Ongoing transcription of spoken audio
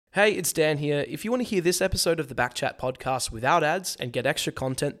Hey, it's Dan here. If you want to hear this episode of the Backchat podcast without ads and get extra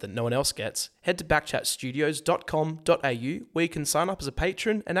content that no one else gets, head to backchatstudios.com.au where you can sign up as a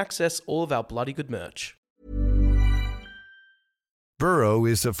patron and access all of our bloody good merch. Burrow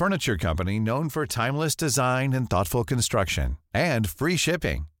is a furniture company known for timeless design and thoughtful construction and free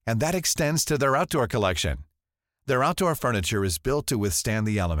shipping, and that extends to their outdoor collection. Their outdoor furniture is built to withstand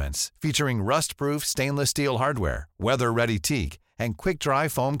the elements, featuring rust-proof stainless steel hardware, weather-ready teak, and quick-dry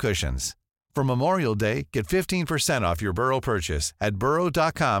foam cushions. For Memorial Day, get 15% off your Burrow purchase at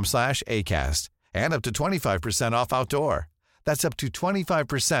burrow.com/ACAST and up to 25% off outdoor. That's up to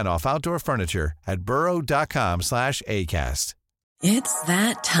 25% off outdoor furniture at burrow.com/ACAST. It's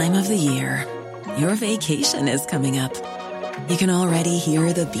that time of the year. Your vacation is coming up. You can already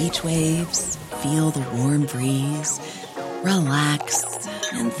hear the beach waves, feel the warm breeze, relax,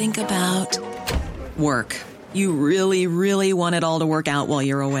 and think about work. You really, really want it all to work out while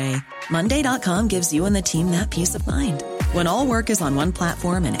you're away. Monday.com gives you and the team that peace of mind. When all work is on one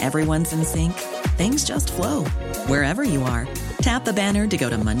platform and everyone's in sync, things just flow. Wherever you are, tap the banner to go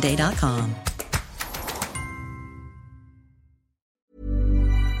to Monday.com.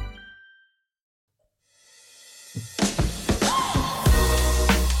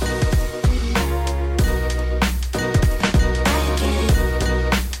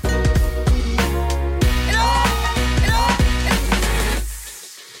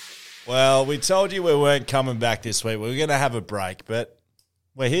 Well, we told you we weren't coming back this week. We were going to have a break, but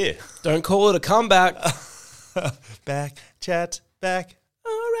we're here. Don't call it a comeback. Back, chat, back.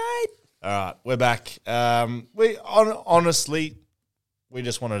 All right, we're back. Honestly, we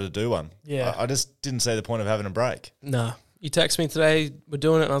just wanted to do one. Yeah. I just didn't see the point of having a break. Nah. You text me today, we're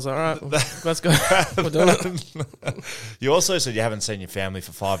doing it, and I was like, all right, let's go. We're doing it. You also said you haven't seen your family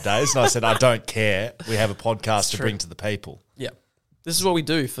for 5 days, and I said, I don't care. We have a podcast to bring to the people. Yeah. This is what we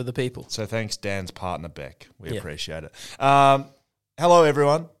do for the people. So thanks, Dan's partner, Beck. We appreciate it. Hello,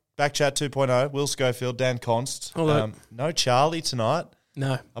 everyone. Backchat 2.0. Will Schofield, Dan Const. Hello. No Charlie tonight.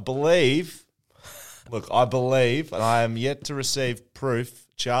 No. I believe, and I am yet to receive proof,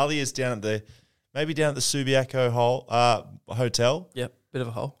 Charlie is down at the Subiaco Hotel. Yep, bit of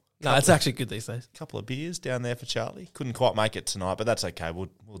a hole. No, it's actually good these days. A couple of beers down there for Charlie. Couldn't quite make it tonight, but that's okay. We'll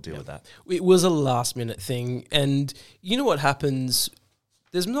deal with that. It was a last-minute thing, and you know what happens?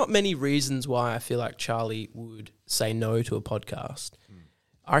 There's not many reasons why I feel like Charlie would say no to a podcast.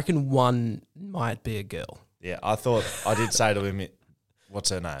 I reckon one might be a girl. Yeah, I did say to him, what's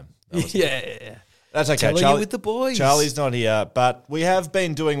her name? Yeah. That's okay. Charlie, Charlie with the boys. Charlie's not here, but we have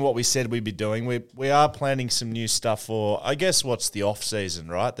been doing what we said we'd be doing. We are planning some new stuff for, I guess, what's the off season,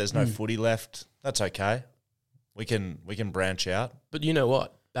 right? There's no footy left. That's okay. We can branch out. But you know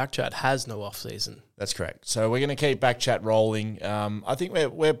what? Backchat has no off season. That's correct. So we're going to keep Backchat rolling. I think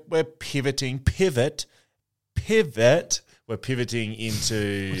we're pivoting. We're pivoting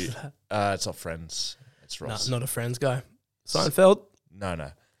into. It's not Friends. It's Ross. No, not a Friends guy. Seinfeld.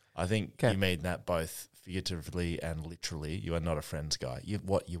 No. I think you mean that both figuratively and literally. You are not a Friends guy. You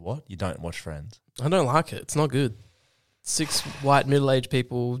what? You don't watch Friends? I don't like it. It's not good. 6 white middle-aged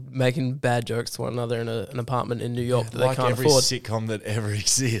people making bad jokes to one another in an apartment in New York that they can't afford. Like every sitcom that ever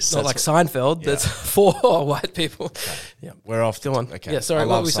exists. Not like Seinfeld. That's 4 white people. Okay. Yeah, we're off. Go on. Okay. Yeah, sorry.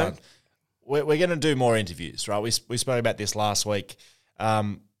 What were we saying? We're going to do more interviews, right? We spoke about this last week.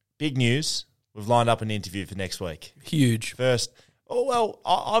 Big news. We've lined up an interview for next week. Huge. First. Oh, well,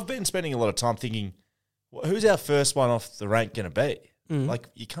 I've been spending a lot of time thinking, who's our first one off the rank going to be? Like,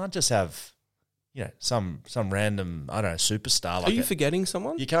 you can't just have, some random, I don't know, superstar. Are you forgetting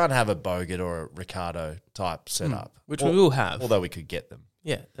someone? You can't have a Bogut or a Ricardo type setup. Which we will have. Although we could get them.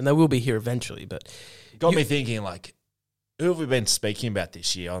 Yeah, and they will be here eventually. But got me thinking, like, who have we been speaking about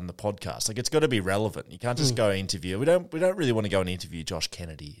this year on the podcast? Like, it's got to be relevant. You can't just go interview. We don't really want to go and interview Josh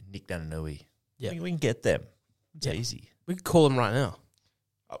Kennedy, Nick Nananui. Yeah. We can get them. It's easy. We could call them right now.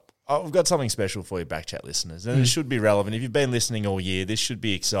 I've got something special for you, Backchat listeners, and it should be relevant. If you've been listening all year, this should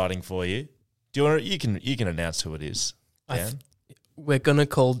be exciting for you. Do you want to? You can announce who it is, Dan. We're gonna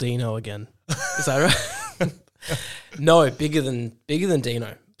call Dino again. Is that right? No, bigger than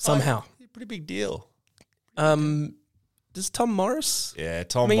Dino somehow. Pretty big deal. Does Tom Morris? Yeah,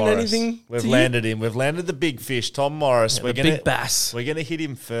 Tom mean Morris. Anything We've landed him. We've landed the big fish, Tom Morris. Yeah, big bass. We're gonna hit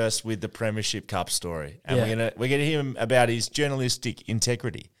him first with the Premiership Cup story, and we're gonna hear him about his journalistic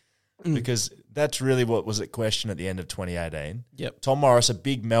integrity. Because that's really what was at question at the end of 2018. Yep. Tom Morris, a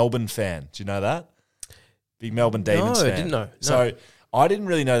big Melbourne fan. Do you know that? Big Melbourne Demons fan. No, I didn't know. No. So I didn't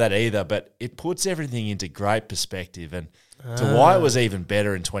really know that either, but it puts everything into great perspective. And Dwight was even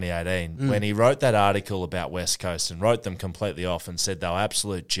better in 2018 when he wrote that article about West Coast and wrote them completely off and said they were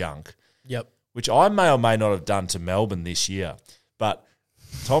absolute junk. Yep. Which I may or may not have done to Melbourne this year. But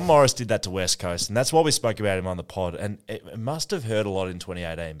Tom Morris did that to West Coast, and that's why we spoke about him on the pod. And it must have hurt a lot in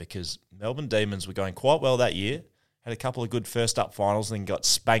 2018 because Melbourne Demons were going quite well that year, had a couple of good first-up finals, and then got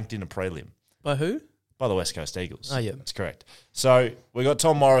spanked in a prelim. By who? By the West Coast Eagles. Oh, yeah. That's correct. So we got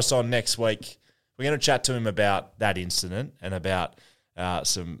Tom Morris on next week. We're going to chat to him about that incident and about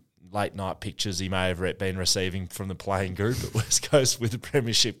some late-night pictures he may have been receiving from the playing group at West Coast with the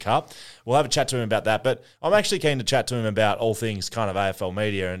Premiership Cup. We'll have a chat to him about that. But I'm actually keen to chat to him about all things kind of AFL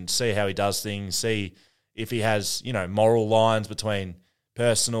media and see how he does things, see if he has, moral lines between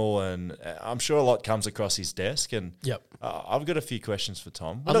personal and I'm sure a lot comes across his desk. And yep. I've got a few questions for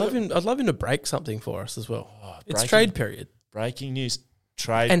Tom. I'd love him to break something for us as well. It's trade period. Breaking news.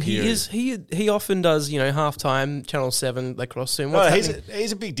 Trade and period. he often does, halftime, Channel 7, they cross soon.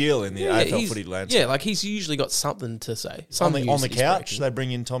 He's a big deal in the AFL footy landscape. Yeah, like he's usually got something to say. On the couch, they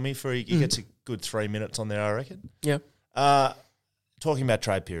bring in Tommy for he gets a good 3 minutes on there, I reckon. Yeah. Talking about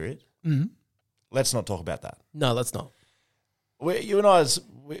trade period, let's not talk about that. No, let's not. You and I,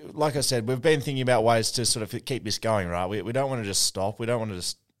 like I said, we've been thinking about ways to sort of keep this going, right? We don't want to just stop. We don't want to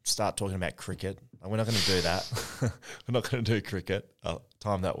just start talking about cricket. We're not going to do that. We're not going to do cricket. I'll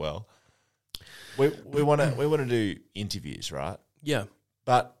time that well. We want to do interviews, right? Yeah.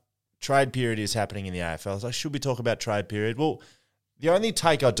 But trade period is happening in the AFL. So should we talk about trade period? Well, the only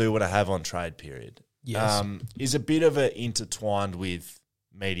take I do want to have on trade period is a bit of a intertwined with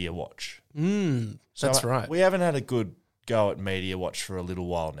Media Watch. That's right. We haven't had a good go at Media Watch for a little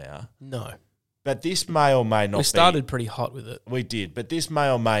while now. No. But this may or may not be. We started pretty hot with it. We did, but this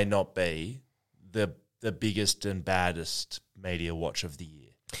may or may not be the biggest and baddest Media Watch of the year.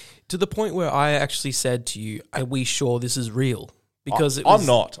 To the point where I actually said to you, are we sure this is real? Because I'm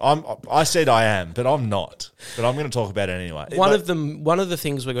not. I said I am, but I'm not. But I'm going to talk about it anyway. One of the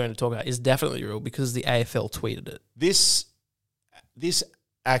things we're going to talk about is definitely real because the AFL tweeted it. This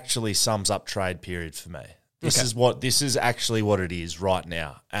actually sums up trade period for me. This is actually what it is right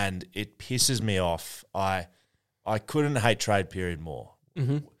now, and it pisses me off. I couldn't hate trade period more.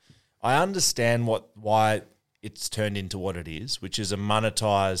 Mm-hmm. I understand why it's turned into what it is, which is a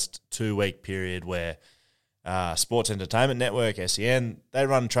monetized 2-week period where Sports Entertainment Network, SEN, they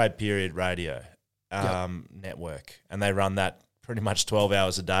run trade period radio network, and they run that pretty much 12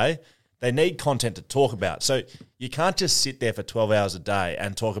 hours a day. They need content to talk about. So you can't just sit there for 12 hours a day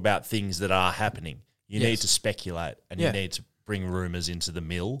and talk about things that are happening. You need to speculate, and you need to bring rumours into the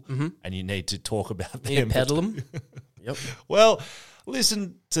mill, and you need to talk about them. Peddle them. Yep. Well,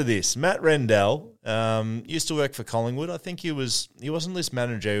 listen to this. Matt Rendell used to work for Collingwood. I think he wasn't list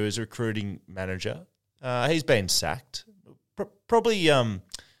manager, he was recruiting manager. He's been sacked. Probably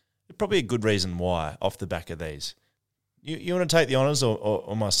a good reason why off the back of these. You want to take the honours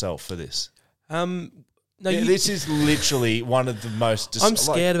or myself for this? This is literally one of the most... I'm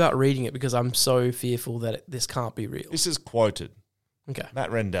scared about reading it because I'm so fearful that this can't be real. This is quoted. Okay. Matt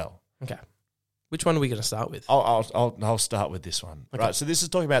Rendell. Okay. Which one are we going to start with? I'll start with this one. Okay. Right, so this is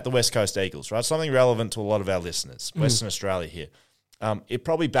talking about the West Coast Eagles, right? Something relevant to a lot of our listeners, Western Australia here. It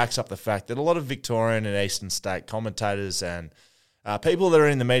probably backs up the fact that a lot of Victorian and Eastern State commentators and people that are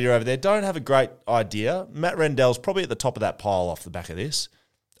in the media over there don't have a great idea. Matt Rendell's probably at the top of that pile off the back of this.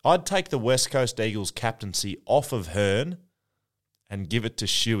 I'd take the West Coast Eagles captaincy off of Hearn and give it to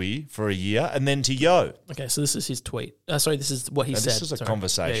Shuey for a year and then to Yo. Okay, so this is his tweet. This is what he said. This is a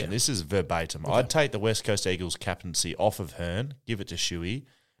conversation. Yeah. This is verbatim. Okay. I'd take the West Coast Eagles captaincy off of Hearn, give it to Shuey,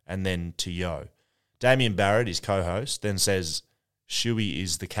 and then to Yo. Damien Barrett, his co-host, then says Shuey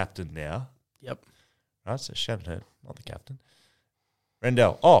is the captain now. Yep. Right, so Shannon Hearn, not the captain.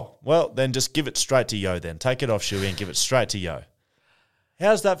 Rendell, then just give it straight to Yo then. Take it off Shuey and give it straight to Yo.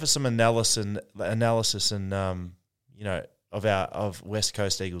 How's that for some analysis and of West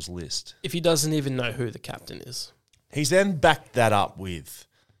Coast Eagles list? If he doesn't even know who the captain is. He's then backed that up with,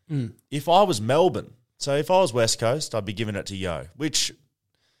 if I was Melbourne, so if I was West Coast, I'd be giving it to Yo, which,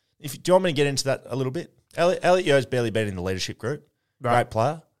 do you want me to get into that a little bit? Elliot Yo's barely been in the leadership group. Right. Great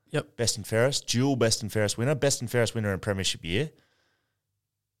player. Yep. Best and fairest, dual best and fairest winner in premiership year.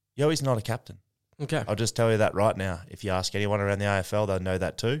 Yo is not a captain. Okay. I'll just tell you that right now. If you ask anyone around the AFL, they'll know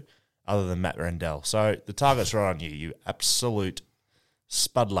that too, other than Matt Rendell. So the target's right on you, you absolute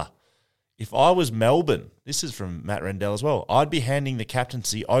spuddler. If I was Melbourne, this is from Matt Rendell as well, I'd be handing the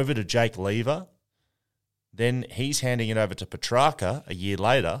captaincy over to Jake Lever. Then he's handing it over to Petrarca a year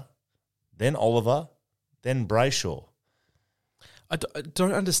later. Then Oliver. Then Brayshaw. I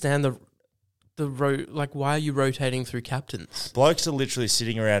don't understand why are you rotating through captains? Blokes are literally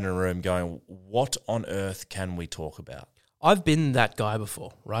sitting around in a room going, what on earth can we talk about? I've been that guy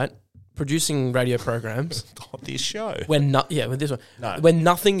before, right? Producing radio programs. On this show. With this one. No. When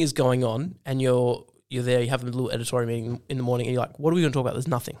nothing is going on and you're there, you have a little editorial meeting in the morning and you're like, what are we going to talk about? There's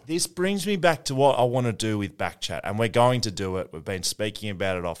nothing. This brings me back to what I want to do with Backchat, and we're going to do it. We've been speaking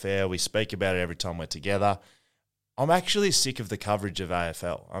about it off air. We speak about it every time we're together. I'm actually sick of the coverage of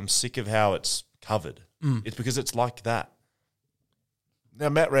AFL. I'm sick of how it's covered. It's because it's like that. Now,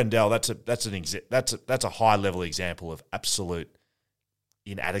 Matt Rendell, that's a high level example of absolute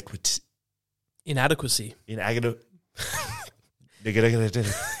inadequacy.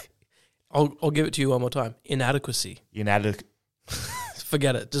 I'll give it to you one more time. Inadequacy.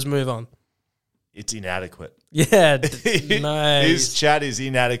 Forget it. Just move on. It's inadequate. Yeah, nice. His chat is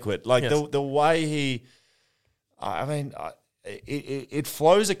inadequate. Like Yes. the way he, it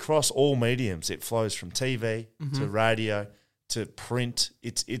flows across all mediums. It flows from TV to radio to print.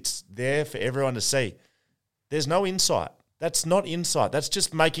 It's there for everyone to see. There's no insight. That's not insight. That's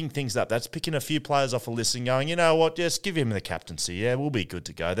just making things up. That's picking a few players off a list and going, you know what, just give him the captaincy. Yeah, we'll be good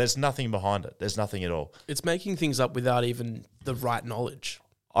to go. There's nothing behind it. There's nothing at all. It's making things up without even the right knowledge.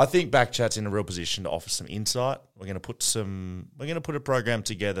 I think Backchat's in a real position to offer some insight. We're going to put a program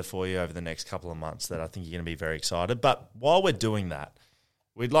together for you over the next couple of months that I think you're going to be very excited. But while we're doing that,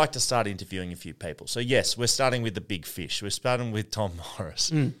 we'd like to start interviewing a few people. So yes, we're starting with the big fish. We're starting with Tom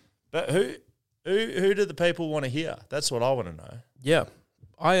Morris. But who do the people want to hear? That's what I want to know. Yeah.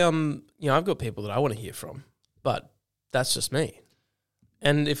 I've got people that I want to hear from, but that's just me.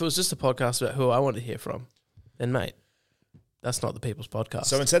 And if it was just a podcast about who I want to hear from, then mate, that's not the People's Podcast.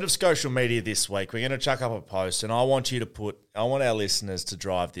 So instead of social media this week, we're going to chuck up a post, and I want our listeners to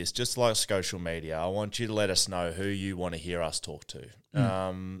drive this, just like social media. I want you to let us know who you want to hear us talk to.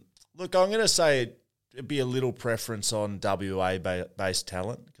 Look, I'm going to say it'd be a little preference on WA-based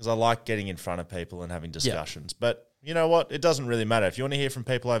talent because I like getting in front of people and having discussions. But you know what? It doesn't really matter. If you want to hear from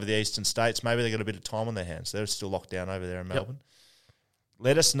people over the eastern states, maybe they've got a bit of time on their hands. They're still locked down over there in Melbourne.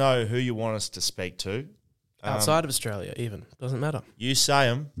 Let us know who you want us to speak to. Outside of Australia, even. Doesn't matter. You say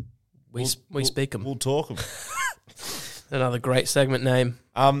them. We speak them. We'll talk them. Another great segment name.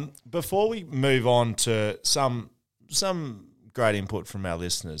 Before we move on to some great input from our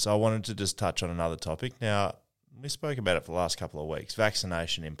listeners, I wanted to just touch on another topic. Now, we spoke about it for the last couple of weeks,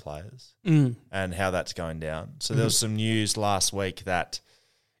 vaccination in players and how that's going down. So there was some news last week that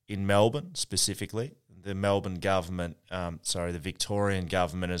in Melbourne specifically, the Melbourne government, the Victorian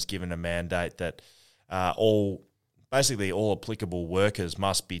government has given a mandate that all applicable workers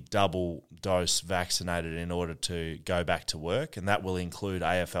must be double dose vaccinated in order to go back to work, and that will include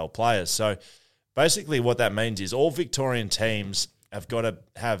AFL players. So basically what that means is all Victorian teams have got to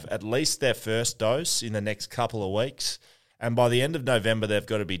have at least their first dose in the next couple of weeks, and by the end of November they've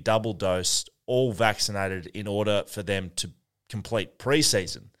got to be double dosed, all vaccinated in order for them to complete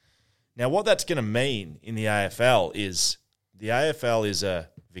pre-season. Now what that's going to mean in the AFL is a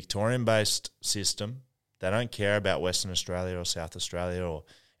Victorian-based system. They don't care about Western Australia or South Australia or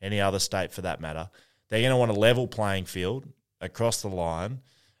any other state for that matter. They're going to want a level playing field across the line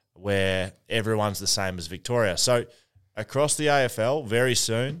where everyone's the same as Victoria. So across the AFL, very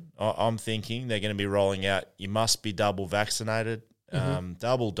soon, I'm thinking they're going to be rolling out, you must be double vaccinated,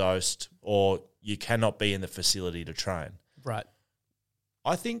 double dosed, or you cannot be in the facility to train. Right.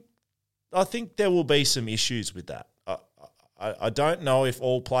 I think there will be some issues with that. I don't know if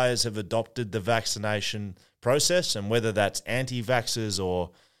all players have adopted the vaccination process and whether that's anti-vaxxers or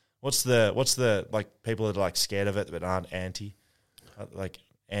what's the like people that are like scared of it but aren't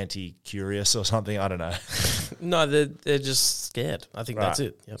anti-curious or something. I don't know. No, they're just scared. I think that's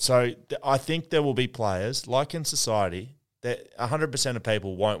it. Yep. So I think there will be players, like in society, that 100% of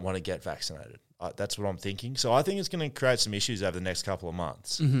people won't want to get vaccinated. That's what I'm thinking. So I think it's going to create some issues over the next couple of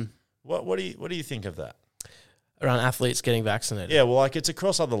months. Mm-hmm. What do you think of that? Around athletes getting vaccinated. Yeah, well, like it's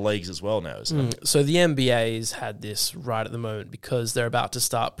across other leagues as well now, isn't it? So the NBA's had this right at the moment because they're about to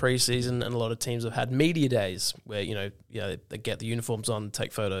start preseason, and a lot of teams have had media days where they get the uniforms on,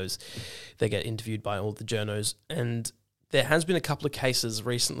 take photos, they get interviewed by all the journos, and there has been a couple of cases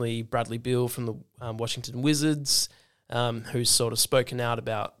recently. Bradley Beal from the Washington Wizards, who's sort of spoken out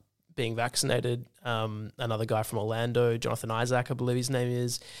about being vaccinated. Another guy from Orlando, Jonathan Isaac, I believe his name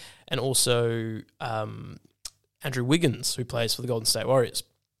is, and also Andrew Wiggins, who plays for the Golden State Warriors.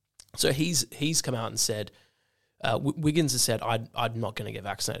 So he's come out and said, Wiggins has said, I'm not going to get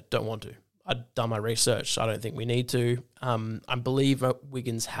vaccinated, don't want to. I've done my research, I don't think we need to. I believe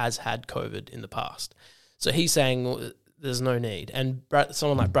Wiggins has had COVID in the past. So he's saying there's no need. And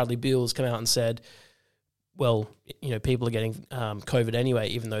someone like Bradley Beal's come out and said, well, people are getting COVID anyway,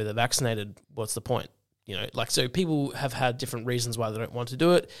 even though they're vaccinated. What's the point? So people have had different reasons why they don't want to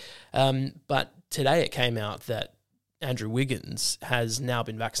do it. But today it came out that Andrew Wiggins has now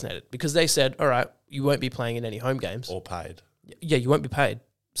been vaccinated because they said, all right, you won't be playing in any home games. Or paid. Yeah, you won't be paid.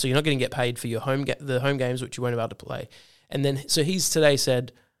 So you're not going to get paid for your the home games, which you weren't about to play. And then, so he's today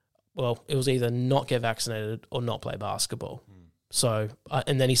said, well, it was either not get vaccinated or not play basketball. So,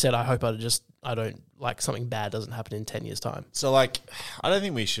 and then he said, I hope something bad doesn't happen in 10 years' time. So, I don't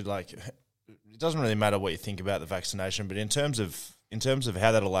think we should, it doesn't really matter what you think about the vaccination, but in terms of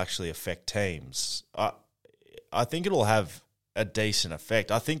how that'll actually affect teams, I think it'll have a decent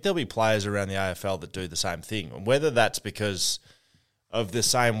effect. I think there'll be players around the AFL that do the same thing, and whether that's because of the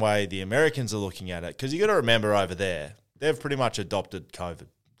same way the Americans are looking at it, because you got to remember over there, they've pretty much adopted COVID.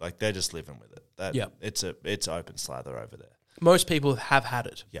 They're just living with it. It's open slather over there. Most people have had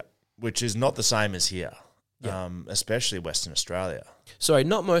it. Yeah, which is not the same as here, especially Western Australia. Sorry,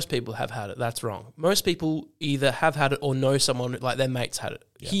 not most people have had it. That's wrong. Most people either have had it or know someone, like their mates had it.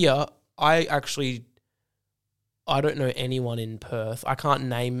 Yeah. Here, I don't know anyone in Perth. I can't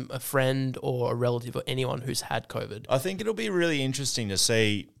name a friend or a relative or anyone who's had COVID. I think it'll be really interesting to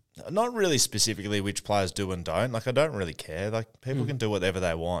see, not really specifically which players do and don't. I don't really care. People can do whatever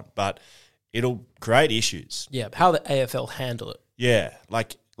they want, but it'll create issues. Yeah, how the AFL handle it. Yeah,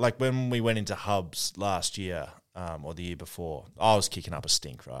 like when we went into hubs last year or the year before, I was kicking up a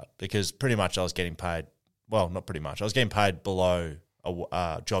stink, right? Because pretty much I was getting paid, well, not pretty much, I was getting paid below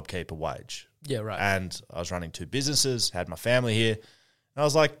a JobKeeper wage. Yeah, right. And I was running 2 businesses, had my family here. And I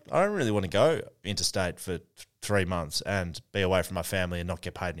was like, I don't really want to go interstate for 3 months and be away from my family and not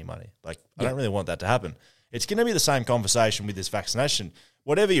get paid any money. I don't really want that to happen. It's going to be the same conversation with this vaccination.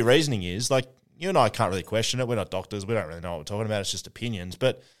 Whatever your reasoning is, you and I can't really question it. We're not doctors. We don't really know what we're talking about. It's just opinions.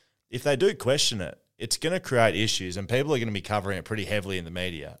 But if they do question it, it's going to create issues, and people are going to be covering it pretty heavily in the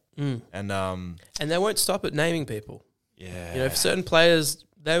media. And they won't stop at naming people. Yeah. For certain players,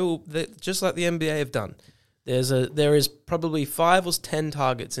 they just like the NBA have done. There is probably 5 or 10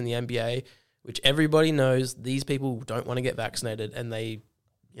 targets in the NBA, which everybody knows these people don't want to get vaccinated, and they.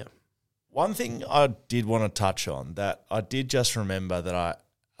 One thing I did want to touch on that I did just remember that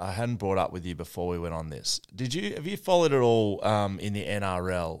I hadn't brought up with you before we went on this. Have you followed it all in the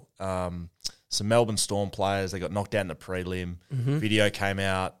NRL? Some Melbourne Storm players, they got knocked out in the prelim. Mm-hmm. Video came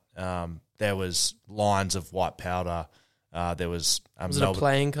out. There was lines of white powder. There was it a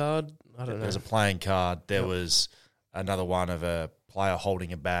playing card? I don't know. There was a playing card. There was another one of a player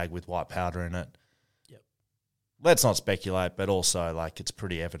holding a bag with white powder in it. Let's not speculate, but also, it's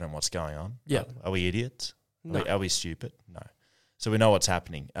pretty evident what's going on. Yeah. Are we idiots? No. Are we stupid? No. So we know what's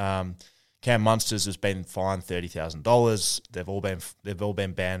happening. Cam Munsters has been fined $30,000. They've all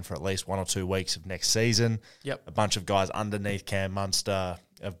been banned for at least 1 or 2 weeks of next season. Yep. A bunch of guys underneath Cam Munster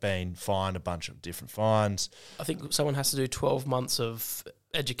have been fined a bunch of different fines. I think someone has to do 12 months of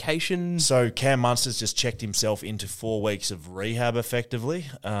education. So Cam Munster's just checked himself into 4 weeks of rehab effectively.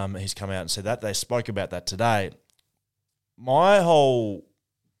 He's come out and said that. They spoke about that today. My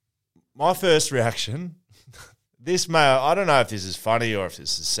first reaction, I don't know if this is funny or if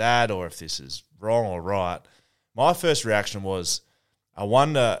this is sad or if this is wrong or right. My first reaction was, I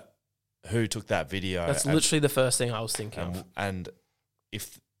wonder who took that video. That's literally the first thing I was thinking of. And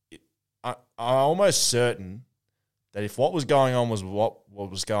I'm almost certain that if what was going on was what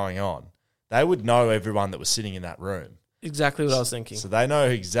was going on, they would know everyone that was sitting in that room. Exactly what I was thinking. So they know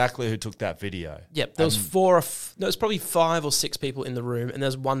exactly who took that video. Yep, there was probably 5 or 6 people in the room, and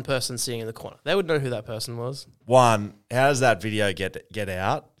there's one person sitting in the corner. They would know who that person was. 1, how does that video get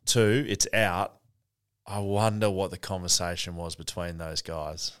out? 2, it's out. I wonder what the conversation was between those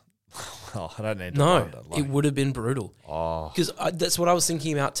guys. Well, I don't need to wonder. It would have been brutal. Oh, because that's what I was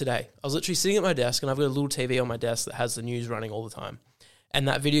thinking about today. I was literally sitting at my desk, and I've got a little TV on my desk that has the news running all the time. And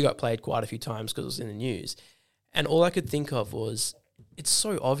that video got played quite a few times because it was in the news. And all I could think of was, it's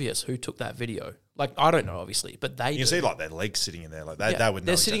so obvious who took that video. I don't know, obviously, but they You see, their legs sitting in there. They would know.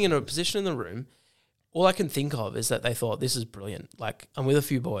 They're sitting in a position in the room. All I can think of is that they thought, this is brilliant. I'm with a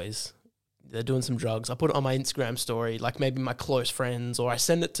few boys. They're doing some drugs. I put it on my Instagram story, maybe my close friends, or I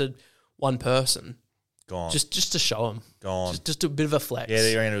send it to one person. Gone. Just to show them. Gone. Just a bit of a flex. Yeah,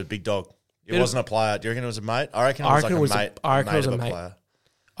 you reckon it was a big dog. It wasn't a player. Do you reckon it was a mate? I reckon it was a mate. I reckon it was a mate. Player.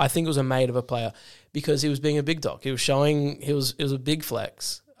 I think it was a mate of a player because he was being a big dog. He was showing it was a big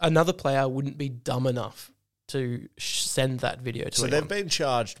flex. Another player wouldn't be dumb enough to send that video to anyone. So they've been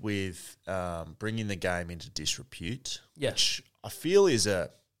charged with bringing the game into disrepute, yeah. which I feel it's a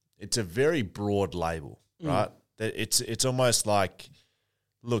very broad label, right? it's almost like,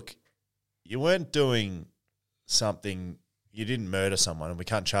 look, you weren't doing something, you didn't murder someone, and we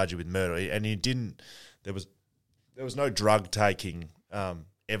can't charge you with murder, and you didn't. There was no drug taking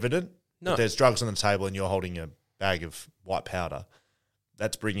evident. No. If there's drugs on the table, and you're holding a bag of white powder.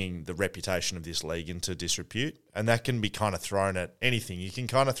 That's bringing the reputation of this league into disrepute, and that can be kind of thrown at anything. You can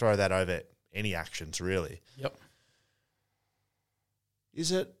kind of throw that over any actions, really. Yep.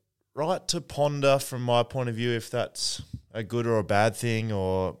 Is it right to ponder, from my point of view, if that's a good or a bad thing,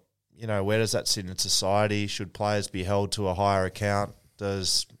 or, you know, where does that sit in society? Should players be held to a higher account?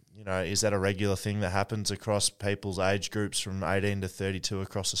 Is that a regular thing that happens across people's age groups from 18 to 32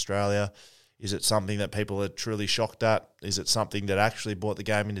 across Australia? Is it something that people are truly shocked at? Is it something that actually brought the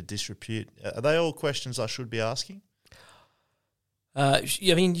game into disrepute? Are they all questions I should be asking? I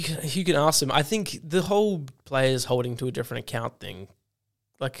mean, you can ask them. I think the whole players holding to a different account thing,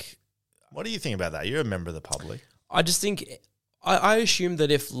 like... What do you think about that? You're a member of the public. I just think... I assume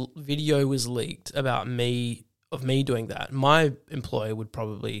that if video was leaked about me doing that, my employer would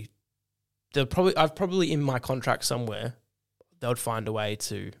probably... I've probably in my contract somewhere, they would find a way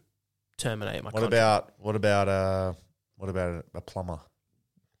to terminate my contract. What about a plumber?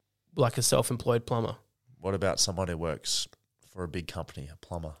 Like a self-employed plumber. What about someone who works for a big company, a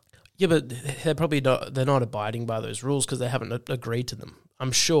plumber? Yeah, but they're not abiding by those rules because they haven't agreed to them.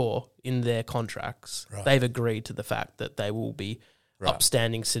 I'm sure in their contracts they've agreed to the fact that they will be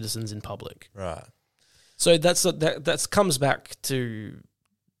upstanding citizens in public. Right. So that comes back to,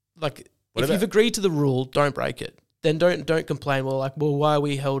 like, if you've agreed to the rule, don't break it. Then don't complain. Well, why are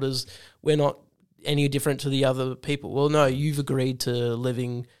we held as we're not any different to the other people? Well, no, you've agreed to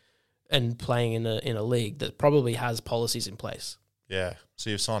living and playing in a league that probably has policies in place. Yeah.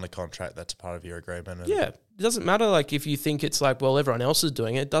 So you've signed a contract that's a part of your agreement. Yeah. It doesn't matter, like, if you think it's like, well, everyone else is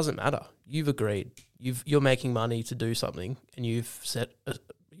doing it. It doesn't matter. You've agreed. You're making money to do something, and you've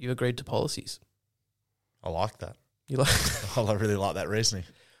agreed to policies. I like that. You like? I really like that reasoning.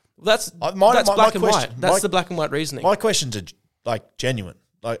 That's black and white. That's the black and white reasoning. My questions are like genuine.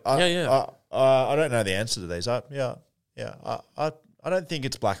 Like, I don't know the answer to these. I don't think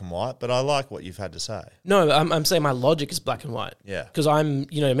it's black and white, but I like what you've had to say. No, I'm saying my logic is black and white. Yeah, because I'm,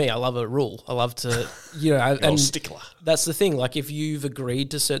 me, I love a rule. I love to, and stickler. That's the thing. Like, if you've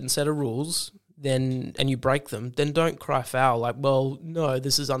agreed to a certain set of rules, and you break them, then don't cry foul. Like, well, no,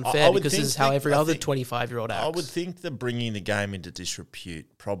 this is unfair because this is how every other 25-year-old acts. I would think that bringing the game into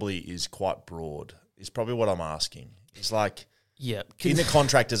disrepute probably is quite broad. Is probably what I'm asking. It's like, yeah, in the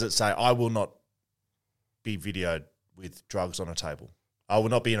contract, does it say I will not be videoed with drugs on a table? I will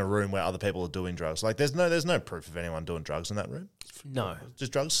not be in a room where other people are doing drugs. Like, there's no proof of anyone doing drugs in that room. No,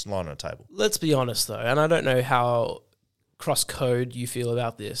 just drugs lying on a table. Let's be honest though, and I don't know how cross code you feel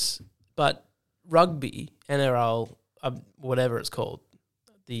about this, but rugby, NRL, whatever it's called,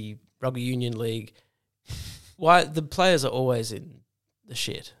 the Rugby Union League, why the players are always in the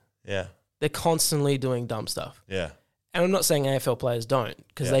shit. Yeah. They're constantly doing dumb stuff. Yeah. And I'm not saying AFL players don't,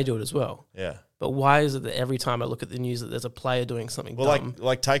 because they do it as well. Yeah. But why is it that every time I look at the news that there's a player doing something dumb?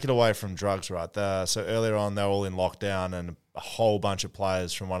 Like take it away from drugs, right? So earlier on, they were all in lockdown, and a whole bunch of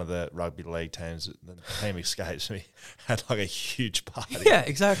players from one of the rugby league teams, the team escapes me, had like a huge party. Yeah,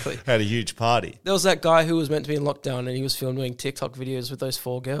 exactly. Had a huge party. There was that guy who was meant to be in lockdown, and he was filming TikTok videos with those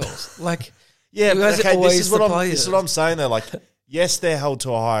 4 girls. Like, yeah, but okay, this is what I'm saying though. Like, yes, they're held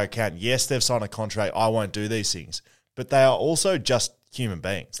to a higher account. Yes, they've signed a contract. I won't do these things, but they are also just human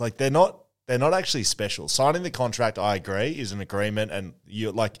beings. Like, they're not actually special. Signing the contract, I agree, is an agreement, and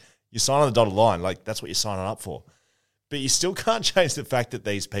you sign on the dotted line. Like, that's what you're signing up for. But you still can't change the fact that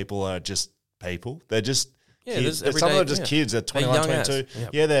these people are just people. They're just kids. Some of them are just kids. They're 21, 22. Yep.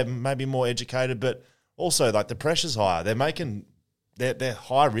 Yeah, they're maybe more educated, but also, like, the pressure's higher. They're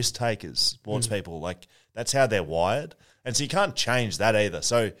high risk takers, sports people. Like, that's how they're wired. And so you can't change that either.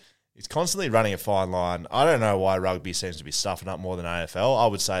 So it's constantly running a fine line. I don't know why rugby seems to be stuffing up more than AFL. I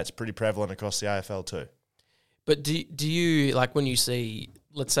would say it's pretty prevalent across the AFL too. But do you, like, when you see,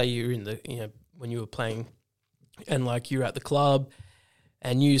 let's say you're in the, when you were playing and, like, you're at the club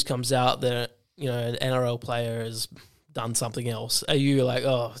and news comes out that, an NRL player has done something else, are you like,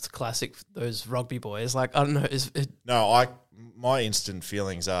 oh, it's classic, those rugby boys? Like, I don't know. No, my instant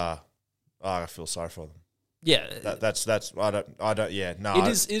feelings are, I feel sorry for them. Yeah, that's I don't. Yeah, no.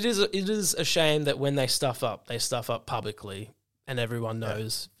 It is a shame that when they stuff up publicly and everyone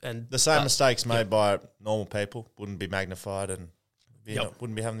knows. Yeah. And the same mistakes made by normal people wouldn't be magnified, and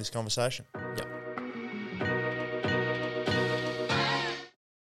wouldn't be having this conversation. Yep.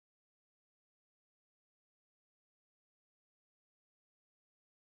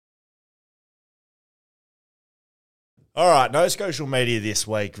 All right, no social media this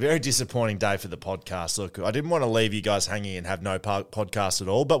week. Very disappointing day for the podcast. Look, I didn't want to leave you guys hanging and have no podcast at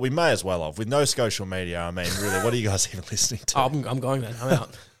all, but we may as well have. With no social media, I mean, really, what are you guys even listening to? I'm going then. I'm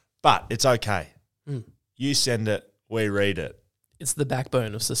out. But it's okay. You send it, we read it. It's the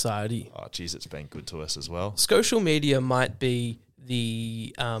backbone of society. Oh, geez, it's been good to us as well. Social media might be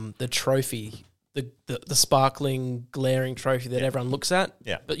the trophy, the sparkling, glaring trophy that everyone looks at.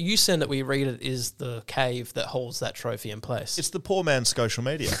 Yeah. But you send it, we read it is the cave that holds that trophy in place. It's the poor man's social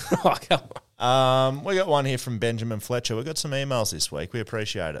media. Oh, come on. We got one here from Benjamin Fletcher. We got some emails this week. We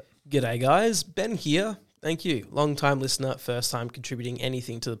appreciate it. G'day, guys. Ben here. Thank you. Long-time listener, first-time contributing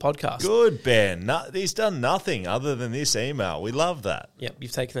anything to the podcast. Good, Ben. No, he's done nothing other than this email. We love that. Yep,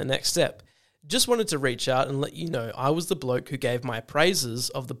 you've taken the next step. Just wanted to reach out and let you know I was the bloke who gave my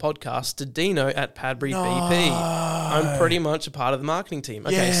praises of the podcast to Dino at Padbury BP. I'm pretty much a part of the marketing team.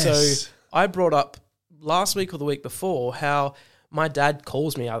 Okay, Yes. so I brought up last week or the week before how my dad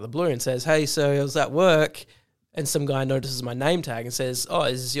calls me out of the blue and says, hey, so I was at work and some guy notices my name tag and says, oh,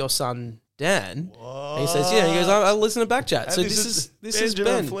 is this your son Dan? And he says, yeah. And he goes, I listen to Backchat. And So this is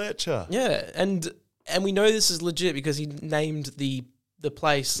Benjamin Ben. Fletcher. Yeah, and we know this is legit because he named the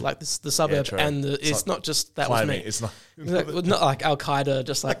place, like the suburb, true. and it's not just that was me. It's not. Not like Al Qaeda,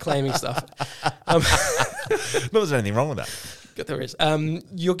 just like claiming stuff. Not there's anything wrong with that. There is.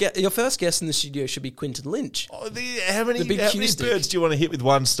 Your first guest in the studio should be Quinton Lynch, Oh, how many big cue stick. birds do you want to hit with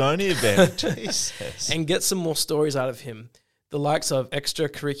one stone here, Ben? Jesus. and get some more stories out of him. The likes of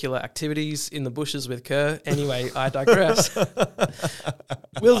extracurricular activities in the bushes with Kerr. Anyway, I digress.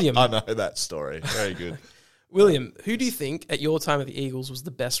 William. I know that story. Very good. William, who do you think at your time at the Eagles was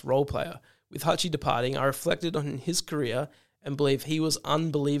the best role player? With Hutchie departing, I reflected on his career and believe he was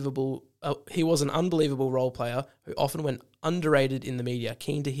unbelievable. He was an unbelievable role player who often went underrated in the media.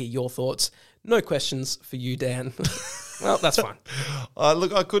 Keen to hear your thoughts. No questions for you, Dan. Well, that's fine.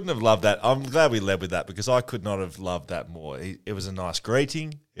 Look, I couldn't have loved that. I'm glad we led with that because I could not have loved that more. It was a nice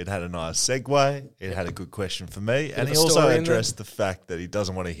greeting. It had a nice segue. It had a good question for me. And he also addressed the fact that he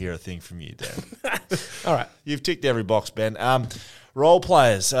doesn't want to hear a thing from you, Dan. All right. You've ticked every box, Ben. Role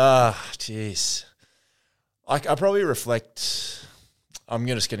players. Jeez. I probably reflect. I'm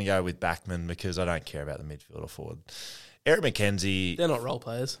just going to go with Backman because I don't care about the midfield or forward. Eric McKenzie. They're not role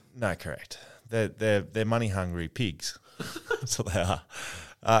players. No, correct. They're money hungry pigs. That's what they are.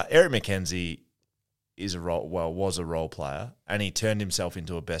 Eric McKenzie was a role player, and he turned himself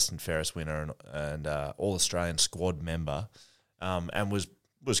into a best and fairest winner and All Australian squad member, and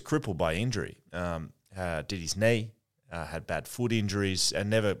was crippled by injury. Did his knee. Had bad foot injuries and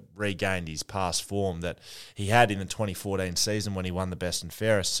never regained his past form that he had in the 2014 season when he won the best and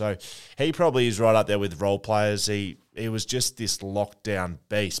fairest. So he probably is right up there with role players. He was just this lockdown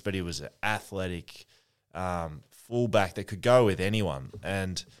beast, but he was an athletic fullback that could go with anyone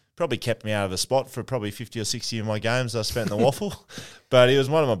and probably kept me out of the spot for probably 50 or 60 of my games I spent in the Waffle. But he was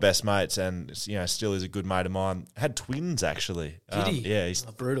one of my best mates and still is a good mate of mine. Had twins, actually. Did he? Yeah. He's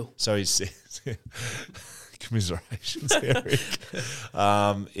brutal. So he's... Commiserations, Eric.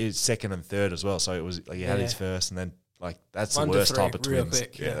 Is second and third as well. So it was like he had his first, and then like that's 1 the to worst 3, type of real twins.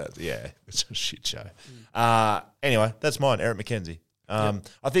 quick, Yeah, it's a shit show. Anyway, that's mine, Eric McKenzie.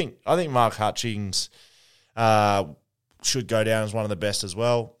 I think Mark Hutchings should go down as one of the best as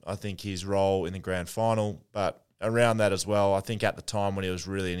well. I think his role in the grand final, but around that as well, I think at the time when he was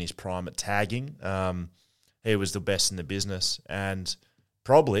really in his prime at tagging, he was the best in the business, and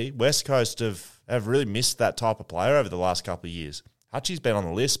probably West Coast have really missed that type of player over the last couple of years. Hutchie's been on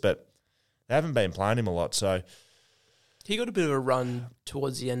the list, but they haven't been playing him a lot. So He got a bit of a run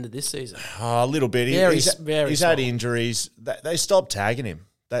towards the end of this season. A little bit. He's had injuries. They stopped tagging him.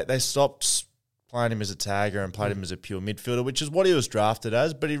 They stopped playing him as a tagger and played him as a pure midfielder, which is what he was drafted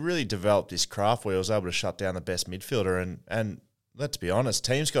as, but he really developed this craft where he was able to shut down the best midfielder. And let's be honest,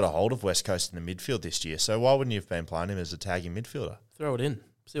 teams got a hold of West Coast in the midfield this year, so why wouldn't you have been playing him as a tagging midfielder? Throw it in.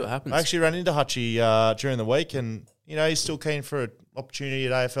 See what happens. I actually ran into Hutchie during the week, and he's still keen for an opportunity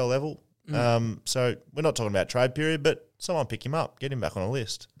at AFL level. So we're not talking about trade period, but someone pick him up, get him back on a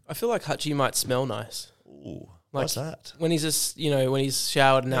list. I feel like Hutchie might smell nice. Ooh, Like, what's that? When he's just, when he's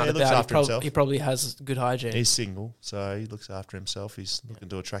showered and out he and looks about, after himself. he probably has good hygiene. He's single, so he looks after himself. He's looking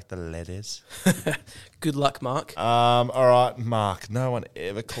to attract the ladies. Good luck, Mark. All right, Mark. No one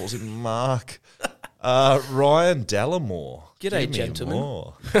ever calls him Mark. Ryan Delamore. G'day, Give me gentlemen.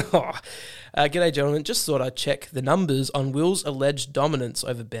 more. G'day, gentlemen. Just thought I'd check the numbers on Will's alleged dominance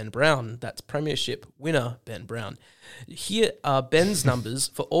over Ben Brown. That's Premiership winner Ben Brown. Here are Ben's numbers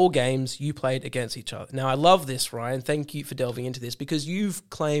for all games you played against each other. Now, I love this, Ryan. Thank you for delving into this because you've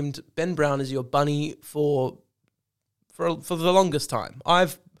claimed Ben Brown as your bunny for for the longest time.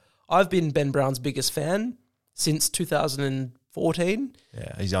 I've been Ben Brown's biggest fan since 2014.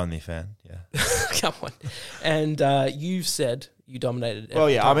 Yeah, he's only fan. Yeah, Come on. And you've said you dominated. Well,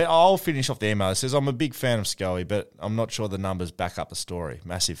 every yeah. time. I mean, I'll finish off the email. It says I'm a big fan of Scully, but I'm not sure the numbers back up the story.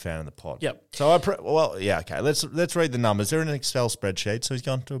 Massive fan of the pod. Yep. So okay. Let's read the numbers. They're in an Excel spreadsheet, so he's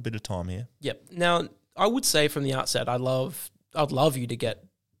gone through a bit of time here. Yep. Now, I would say from the outset, I'd love you to get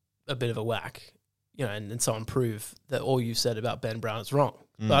a bit of a whack, and someone prove that all you've said about Ben Brown is wrong.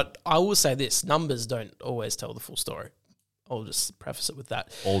 But I will say this: numbers don't always tell the full story. I'll just preface it with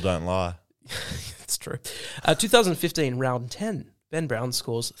that. All don't lie. It's true. 2015, round 10, Ben Brown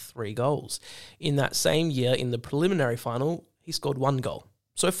scores 3 goals. In that same year, in the preliminary final, he scored 1 goal.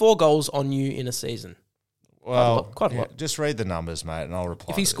 So 4 goals on you in a season. Well, quite a lot. Just read the numbers, mate, and I'll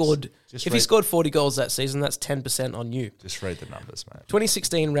reply. If he scored 40 goals that season, that's 10% on you. Just read the numbers, mate.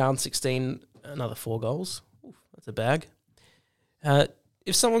 2016, round 16, another 4 goals. Oof, that's a bag.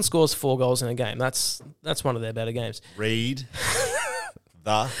 If someone scores 4 goals in a game, that's one of their better games. Read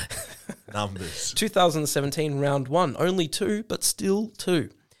the numbers. 2017, round 1, only 2, but still 2.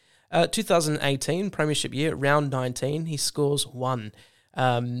 2018, premiership year, round 19, he scores 1.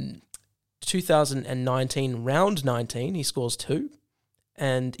 2019, round 19, he scores 2.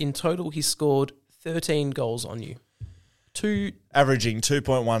 And in total, he scored 13 goals on you. Averaging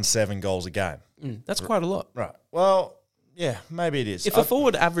 2.17 goals a game. That's quite a lot. Right. Well, yeah, maybe it is. If a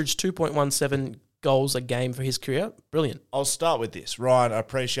forward averaged 2.17 goals a game for his career, brilliant. I'll start with this. Ryan, I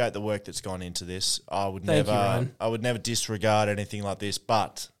appreciate the work that's gone into this. I would never disregard anything like this,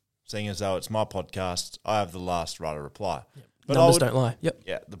 but seeing as though it's my podcast, I have the last right of reply. Yep. But Numbers don't lie. Yep.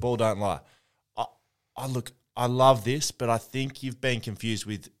 Yeah, the ball don't lie. I love this, but I think you've been confused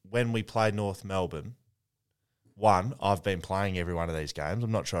with when we play North Melbourne. One, I've been playing every one of these games.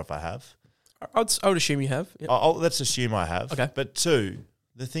 I'm not sure if I have. I would assume you have. Yep. Let's assume I have. Okay. But 2,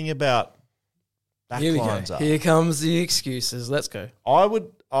 the thing about Here we go. backlines are... Here comes the excuses. Let's go.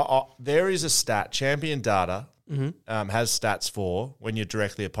 There is a stat, Champion Data Mm-hmm. has stats for when you're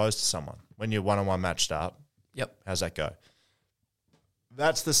directly opposed to someone, when you're one-on-one matched up. Yep. How's that go?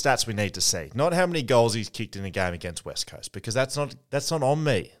 That's the stats we need to see. Not how many goals he's kicked in a game against West Coast, because that's not on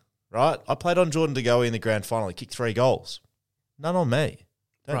me, right? I played on Jordan De Goey in the grand final. He kicked 3 goals. None on me.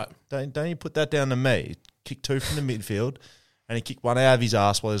 Don't you put that down to me. He kicked 2 from the midfield, and he kicked 1 out of his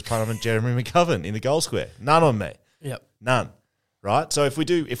ass while he was playing on Jeremy McGovern in the goal square. None on me. Yep. None. Right? So if we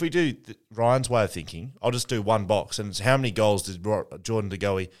do Ryan's way of thinking, I'll just do one box, and it's how many goals did Jordan De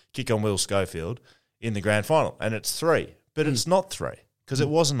Goey kick on Will Schofield in the grand final? And it's 3. But it's not 3, because it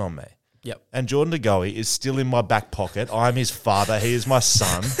wasn't on me. Yep. And Jordan De Goey is still in my back pocket. I'm his father. He is my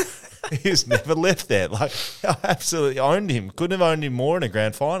son. He's never left there. Like, I absolutely owned him. Couldn't have owned him more in a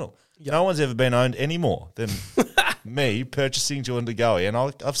grand final. Yep. No one's ever been owned any more than me purchasing Jordan De Goey, and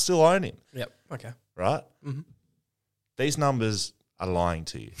I've still owned him. Yep. Okay. Right? Mm-hmm. These numbers are lying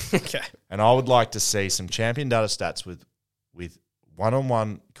to you. Okay. And I would like to see some Champion Data stats with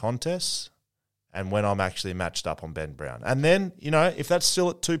one-on-one contests and when I'm actually matched up on Ben Brown. And then, if that's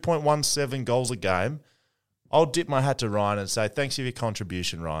still at 2.17 goals a game, I'll dip my hat to Ryan and say, thanks for your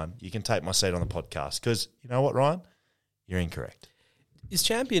contribution, Ryan. You can take my seat on the podcast. Because you know what, Ryan? You're incorrect. Is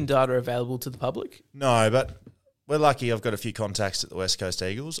Champion Data available to the public? No, but we're lucky I've got a few contacts at the West Coast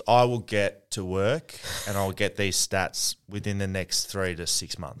Eagles. I will get to work and I'll get these stats within the next 3 to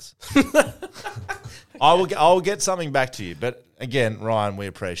 6 months. I will get something back to you. But again, Ryan, we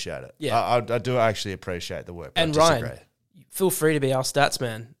appreciate it. Yeah. I do actually appreciate the work. And Ryan, feel free to be our stats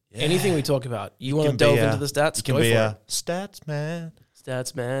man. Yeah. Anything we talk about. You want to delve into the stats? You can be a stats man.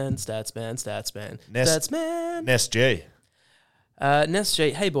 Stats man, stats man, stats man. Stats man. Ness G. Ness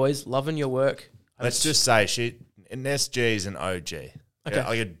G, hey boys, loving your work. Let's just say Ness G is an OG. Okay. Yeah,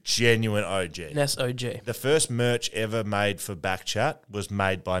 like a genuine OG. Ness OG. The first merch ever made for Backchat was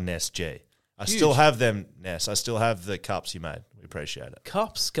made by Ness G. I still have them, Ness. I still have the cups you made. We appreciate it.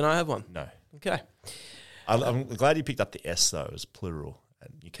 Cups? Can I have one? No. Okay. I'm glad you picked up the S, though, as plural.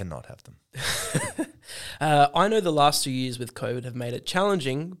 And you cannot have them. I know the last 2 years with COVID have made it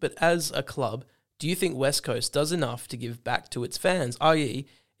challenging, but as a club, do you think West Coast does enough to give back to its fans, i.e.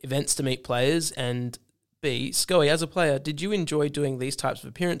 events to meet players? And B, Scully, as a player, did you enjoy doing these types of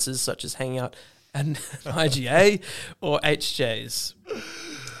appearances, such as hanging out at IGA or HJs?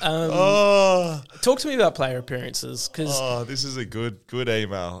 Talk to me about player appearances. This is a good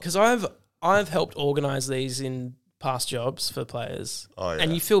email. Because I've helped organise these in past jobs for players. Oh, yeah.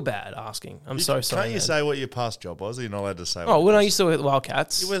 And you feel bad asking. I'm so sorry. Can't you say what your past job was? You're not allowed to say. When I used to work at the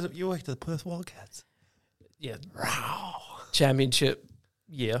Wildcats. You worked at the Perth Wildcats. Yeah. Championship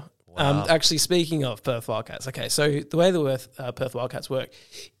year. Wow. Actually, speaking of Perth Wildcats, okay, so the way the Perth Wildcats work,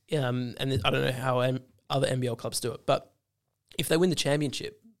 and I don't know how other NBL clubs do it, but if they win the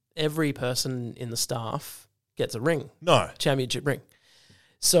championship, every person in the staff gets a ring. No. Championship ring.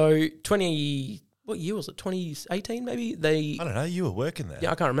 So what year was it? 2018 maybe? I don't know. You were working there.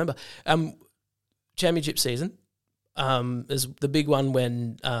 Yeah, I can't remember. Championship season is the big one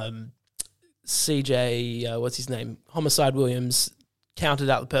when CJ, what's his name? Homicide Williams counted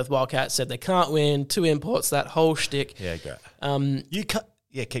out the Perth Wildcats, said they can't win, 2 imports, that whole shtick. Yeah, great.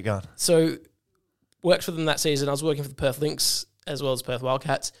 Keep going. So worked for them that season. I was working for the Perth Lynx as well as Perth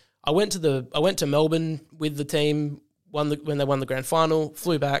Wildcats. I went to Melbourne with the team when they won the grand final.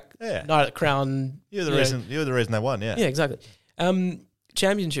 Flew back. Yeah. Night at the Crown. You were the reason they won. Yeah. Yeah, exactly.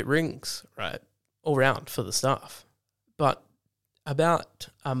 Championship rings, right, all round for the staff. But about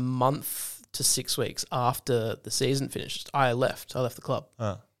a month to 6 weeks after the season finished, I left the club.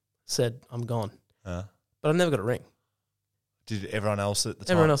 Said I'm gone. But I never got a ring. Did everyone else at the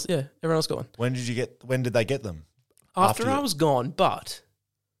time? Everyone else got one. When did they get them? After I was gone, but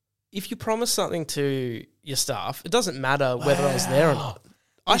if you promise something to your staff, it doesn't matter whether I was there or not.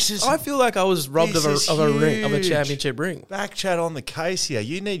 I feel like I was robbed of a championship ring. Back chat on the case here.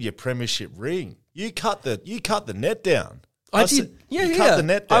 You need your premiership ring. You cut the net down. I did. You cut the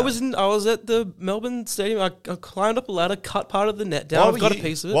net down. I was at the Melbourne Stadium. I climbed up a ladder, cut part of the net down. I've got a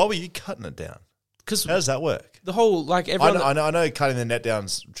piece of it. Why were you cutting it down? Because how does that work? The whole everyone. I know cutting the net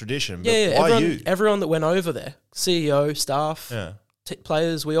down's tradition. But Yeah. why Everyone that went over there, CEO, staff,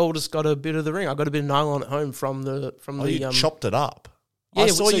 players, we all just got a bit of the ring. I got a bit of nylon at home from the. You chopped it up. Yeah, I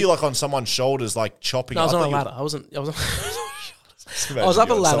saw you like on someone's shoulders, like chopping. No, I was on a ladder. I was up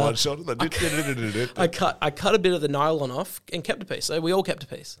a ladder. I cut a bit of the nylon off and kept a piece. So we all kept a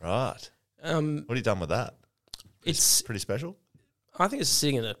piece. Right. What have you done with that? It's pretty special. I think it's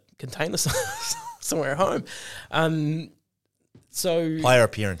sitting in a container somewhere at home. So player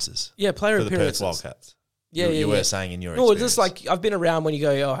appearances. Yeah, player for appearances. The Perth Wildcats. Yeah, you were saying in your experience. No, just like I've been around when you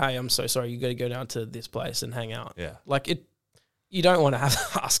go, oh, hey, I'm so sorry, you got to go down to this place and hang out. Yeah. Like it. You don't want to have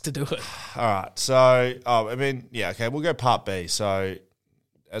to ask to do it. All right. So, okay, we'll go part B. So,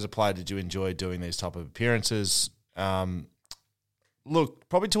 as a player, did you enjoy doing these type of appearances? Look,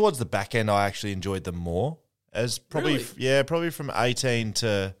 probably towards the back end, I actually enjoyed them more. Probably from 18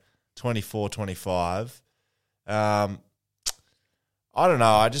 to 24, 25. I don't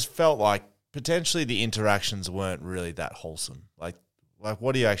know. I just felt like potentially the interactions weren't really that wholesome. Like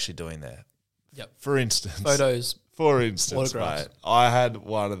what are you actually doing there? Yep. For instance. Photos. For instance, mate, I had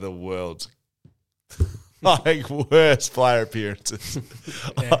one of the world's worst player appearances.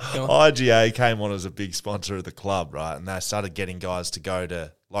 IGA came on as a big sponsor of the club, right? And they started getting guys to go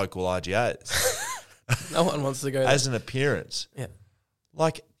to local IGAs. No one wants to go there. As an appearance. Yeah.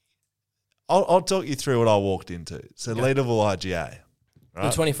 Like, I'll talk you through what I walked into. So, Leederville IGA.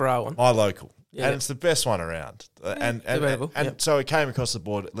 Right? The 24-hour one. My local. Yeah. And it's the best one around. And so it came across the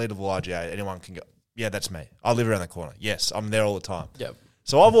board, Leederville IGA, anyone can go. Yeah, that's me. I live around the corner. Yes, I'm there all the time. Yep.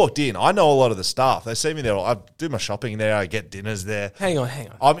 So I walked in. I know a lot of the staff. They see me there. I do my shopping there. I get dinners there. Hang on.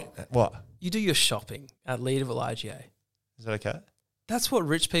 I mean, what? You do your shopping at Leederville IGA. Is that okay? That's what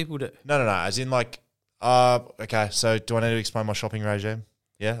rich people do. No. As in okay, so do I need to explain my shopping regime?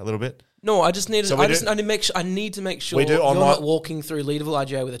 Yeah, a little bit? No, I just need to. I need to make sure we do you're not walking through Leederville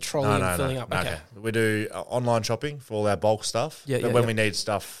IGA with a trolley and filling up. Okay. We do online shopping for all our bulk stuff. But when we need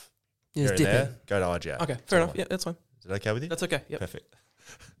stuff here and there, go to IGA. Okay, fair enough. Yeah, that's fine. Is it okay with you? That's okay. Yep. Perfect.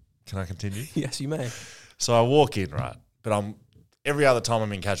 Can I continue? Yes, you may. So I walk in, right? But every other time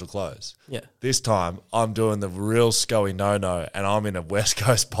I'm in casual clothes. Yeah. This time I'm doing the real scoey no, and I'm in a West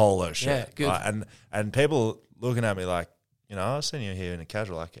Coast polo shirt. Yeah, good. Right? And people looking at me like, I've seen you here in a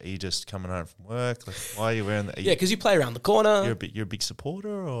casual. Like, are you just coming home from work? Like, why are you wearing that? Yeah, because you play around the corner. You're a big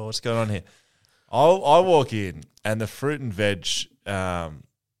supporter, or what's going on here? I walk in, and the fruit and veg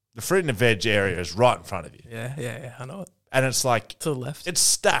area is right in front of you. Yeah, I know it. And it's like to the left. It's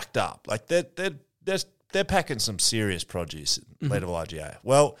stacked up. Like they're packing some serious produce at Leederville IGA.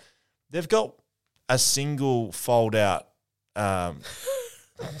 Well, they've got a single fold out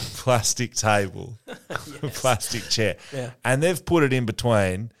plastic table, plastic chair, and they've put it in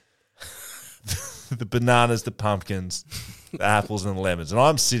between the bananas, the pumpkins, the apples, and the lemons, and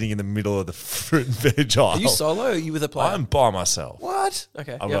I'm sitting in the middle of the fruit and veg aisle. Are you solo? Or are you with a player? I'm by myself. What?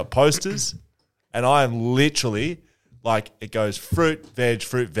 Okay, I've got posters, and I am literally like it goes fruit, veg,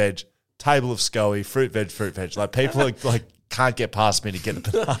 table of scoey, fruit, veg. Like people are like can't get past me to get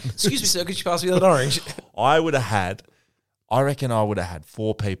the bananas. Excuse me, sir, could you pass me that orange? I reckon I would have had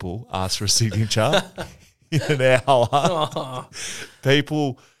 4 people ask for a signature in an hour. Oh.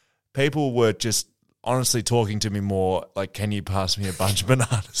 People people were just honestly talking to me more like, can you pass me a bunch of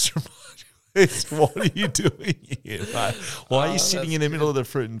bananas from what are you doing here? Like, why are you sitting in the middle of the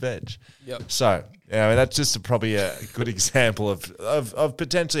fruit and veg? Yep. So, yeah, I mean, that's just probably a good example of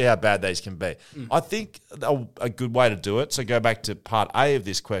potentially how bad these can be. I think a good way to do it, so go back to part A of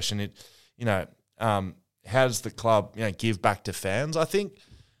this question, how does the club give back to fans? I think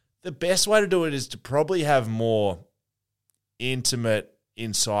the best way to do it is to probably have more intimate,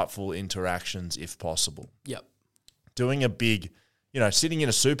 insightful interactions if possible. Yep. Doing a big, sitting in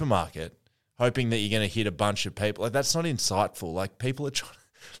a supermarket, hoping that you're going to hit a bunch of people. Like, that's not insightful. Like, people are trying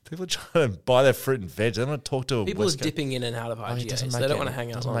to buy their fruit and veg. They don't want to talk to people are dipping in and out of IGA, so they don't want to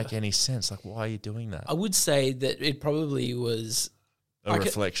hang out. It doesn't make any sense. Like, why are you doing that? I would say that it probably was a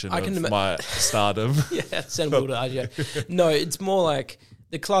reflection of my stardom. Yeah, send Will to IGA. No, it's more like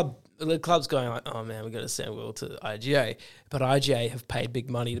the club's going like, oh man, we've got to send Will to IGA. But IGA have paid big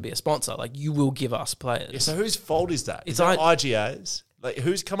money to be a sponsor. Like, you will give us players. Yeah, so whose fault is that? Is that IGA's? Like,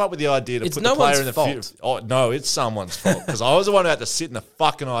 who's come up with the idea to put the player in the fault. Oh, no, it's someone's fault. Because I was the one who had to sit in the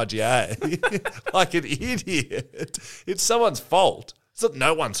fucking IGA like an idiot. It's someone's fault. It's not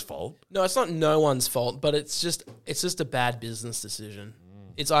no one's fault. No, it's not no one's fault, but it's just a bad business decision.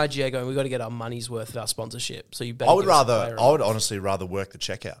 It's IGA going, we've got to get our money's worth of our sponsorship. So you better. I would honestly rather work the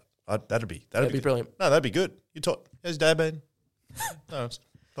checkout. That'd be brilliant. No, that'd be good. You talk. How's your day been? No, it's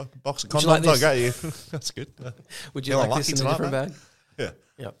a box of condoms. Like this? Okay, yeah. That's good. Would you like this in a different bag? Yeah.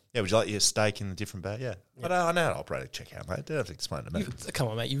 Yep. Yeah, would you like your steak in a different bag? Yeah. Yep. I know how to operate a checkout, mate. Don't have to explain it to me. Come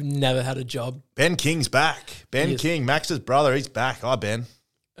on, mate. You've never had a job. Ben King's back. Ben King, Max's brother, he's back. Hi, Ben.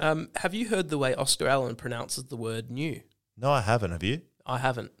 Have you heard the way Oscar Allen pronounces the word new? No, I haven't. Have you? I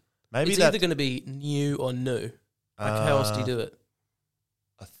haven't. Maybe it's either going to be new or new. Like, how else do you do it?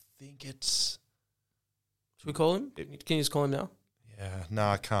 I think it's... Should we call him? Can you just call him now? Yeah, no,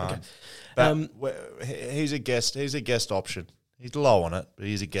 I can't. Okay. But he's a guest. He's a guest option. He's low on it, but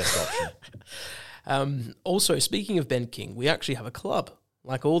he's a guest option. Also, speaking of Ben King, we actually have a club,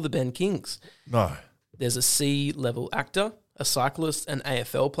 like all the Ben Kings. No. There's a C-level actor, a cyclist, an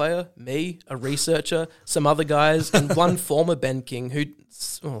AFL player, me, a researcher, some other guys, and one former Ben King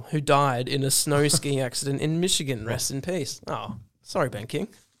who died in a snow skiing accident in Michigan. Rest in peace. Oh, sorry, Ben King.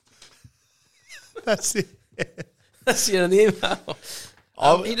 That's it. That's the end of the email.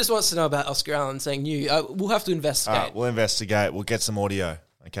 He just wants to know about Oscar Allen saying new. We'll have to investigate. All right, we'll investigate. We'll get some audio.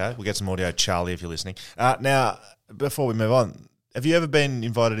 Okay, we'll get some audio. Charlie, if you're listening. Now, before we move on, have you ever been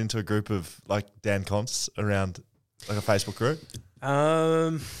invited into a group of like Dan Conts around like a Facebook group?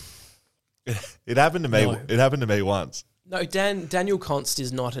 It happened to me. No. It happened to me once. No, Daniel Const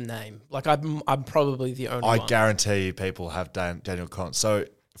is not a name. Like, I'm probably the only one. I guarantee you people have Daniel Const. So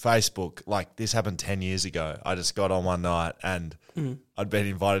Facebook, like, this happened 10 years ago. I just got on one night and I'd been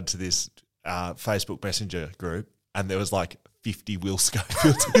invited to this Facebook Messenger group and there was like 50 Will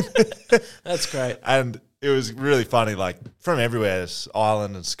Schofields in there. That's great. And it was really funny, like, from everywhere. There's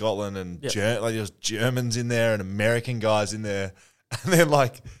Ireland and Scotland and there was Germans in there and American guys in there. And then,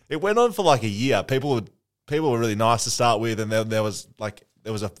 like, it went on for like a year. People were really nice to start with, and then there was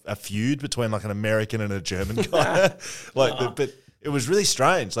a feud between like an American and a German guy. But it was really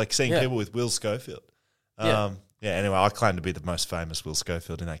strange, like seeing people with Will Schofield. Anyway, I claim to be the most famous Will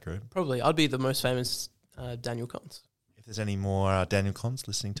Schofield in that group. Probably, I'd be the most famous Daniel Cons. If there's any more Daniel Cons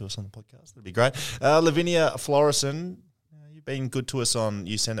listening to us on the podcast, that'd be great. Lavinia Florison, you've been good to us on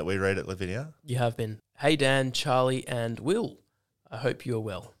You Send It, We Read It, Lavinia. You have been. Hey Dan, Charlie, and Will. I hope you're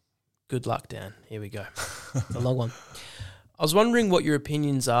well. Good luck, Dan. Here we go. It's a long one. I was wondering what your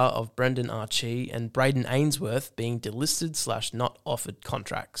opinions are of Brendan Archie and Braden Ainsworth being delisted / not offered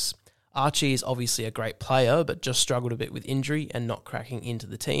contracts. Archie is obviously a great player, but just struggled a bit with injury and not cracking into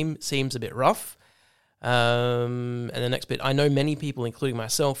the team. Seems a bit rough. And the next bit, I know many people, including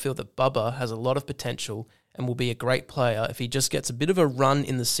myself, feel that Bubba has a lot of potential and will be a great player if he just gets a bit of a run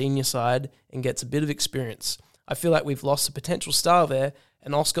in the senior side and gets a bit of experience. I feel like we've lost a potential star there,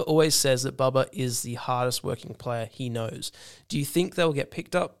 and Oscar always says that Bubba is the hardest working player he knows. Do you think they'll get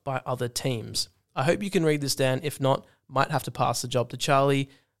picked up by other teams? I hope you can read this, Dan. If not, might have to pass the job to Charlie.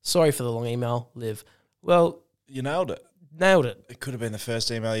 Sorry for the long email, Liv. Well, you nailed it. Nailed it. It could have been the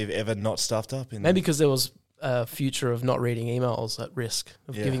first email you've ever not stuffed up in. Maybe because there was a future of not reading emails at risk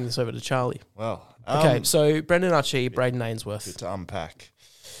of giving this over to Charlie. Well, okay, so Brendan Archie, Braden Ainsworth. Good to unpack.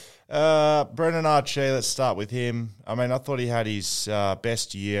 Brendan Archie, let's start with him. I mean, I thought he had his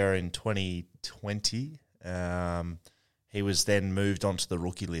best year in 2020. He was then moved onto the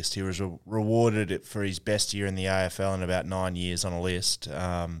rookie list. He was rewarded for his best year in the AFL in about 9 years on a list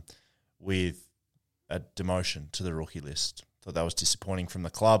with a demotion to the rookie list. Thought that was disappointing from the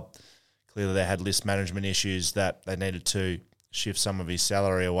club. Clearly they had list management issues that they needed to shift some of his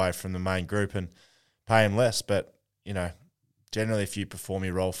salary away from the main group and pay him less. But, generally if you perform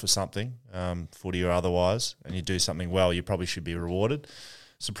your role for something, footy or otherwise, and you do something well, you probably should be rewarded.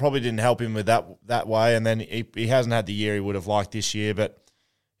 So probably didn't help him with that way. And then he hasn't had the year he would have liked this year, but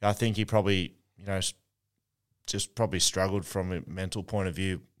I think he probably, just probably struggled from a mental point of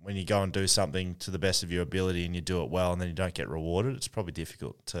view. When you go and do something to the best of your ability and you do it well and then you don't get rewarded, it's probably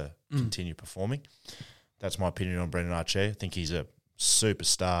difficult to continue performing. That's my opinion on Brendan Archie. I think he's a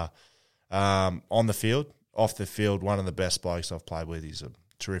superstar on the field. Off the field, one of the best blokes I've played with. He's a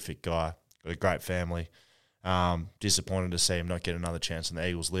terrific guy, got a great family. Disappointed to see him not get another chance on the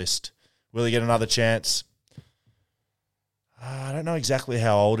Eagles list. Will he get another chance? I don't know exactly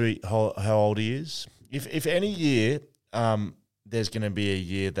how old he is. If any year there's going to be a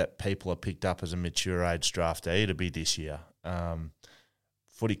year that people are picked up as a mature age draftee, it'll be this year.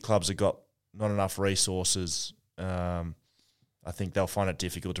 Footy clubs have got not enough resources. I think they'll find it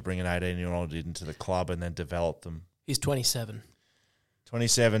difficult to bring an 18-year-old into the club and then develop them. He's 27.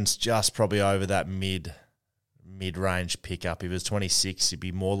 27's just probably over that mid-range pickup. If it was 26, he'd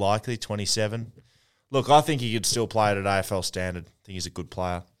be more likely. 27. Look, I think he could still play at an AFL standard. I think he's a good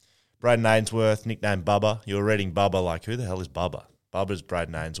player. Braden Ainsworth, nicknamed Bubba. You were reading Bubba like, who the hell is Bubba? Bubba's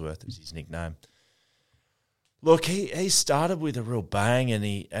Braden Ainsworth is his nickname. Look, he started with a real bang and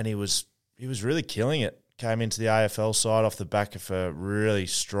he was really killing it. Came into the AFL side off the back of a really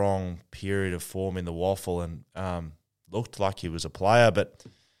strong period of form in the waffle and looked like he was a player, but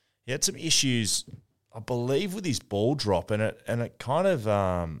he had some issues, I believe, with his ball drop, and it kind of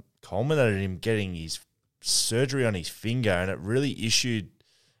culminated in him getting his surgery on his finger, and it really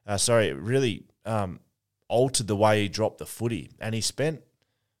altered the way he dropped the footy. And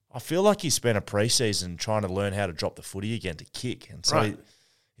I feel like he spent a preseason trying to learn how to drop the footy again to kick, and so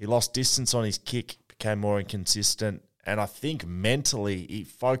he lost distance on his kick, became more inconsistent, and I think mentally he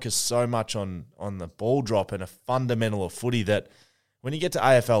focused so much on the ball drop and a fundamental of footy that when you get to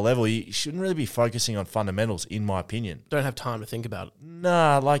AFL level, you shouldn't really be focusing on fundamentals, in my opinion. Don't have time to think about it.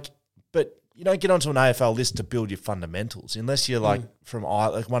 Nah, but you don't get onto an AFL list to build your fundamentals unless you're from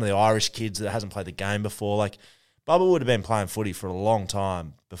one of the Irish kids that hasn't played the game before. Like Bubba would have been playing footy for a long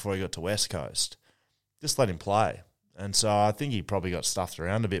time before he got to West Coast. Just let him play. And so I think he probably got stuffed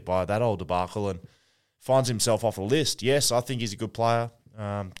around a bit by that old debacle and finds himself off a list. Yes, I think he's a good player.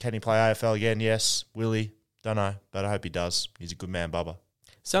 Can he play AFL again? Yes. Will he? Don't know, but I hope he does. He's a good man, Bubba.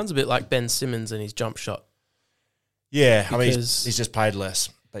 Sounds a bit like Ben Simmons and his jump shot. Yeah, I mean, he's just paid less,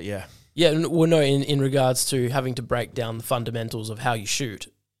 but yeah. Yeah, well, no, in regards to having to break down the fundamentals of how you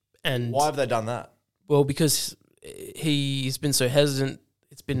shoot. And why have they done that? Well, because he's been so hesitant.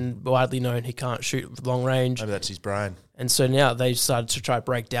 It's been widely known he can't shoot with long range. Maybe that's his brain. And so now they decided to try to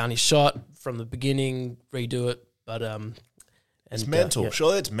break down his shot from the beginning, redo it. But it's mental.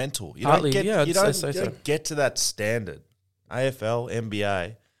 Surely it's mental. You Partly, don't get to that standard, AFL,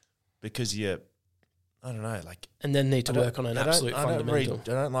 NBA, because I don't know, and then need to work on an absolute fundamental. I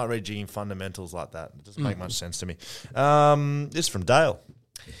don't like rejigging fundamentals like that. It doesn't make much sense to me. This is from Dale.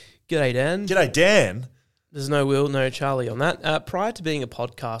 G'day, Dan. G'day, Dan. There's no Will, no Charlie on that. Prior to being a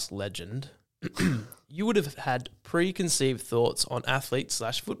podcast legend, you would have had preconceived thoughts on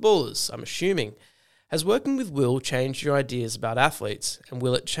athletes/footballers, I'm assuming. Has working with Will changed your ideas about athletes, and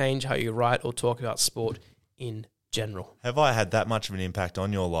will it change how you write or talk about sport in general? Have I had that much of an impact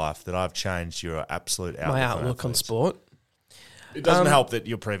on your life that I've changed your absolute outlook? My outlook on sport? It doesn't help that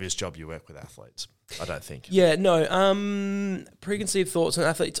your previous job you work with athletes, I don't think. Yeah, no. Preconceived thoughts on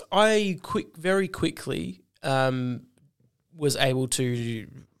athletes. I very quickly was able to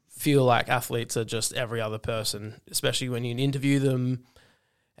feel like athletes are just every other person, especially when you interview them.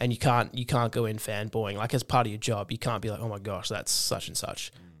 And you can't go in fanboying. Like, as part of your job, you can't be like, oh my gosh, that's such and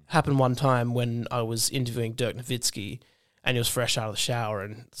such. Happened one time when I was interviewing Dirk Nowitzki, and he was fresh out of the shower,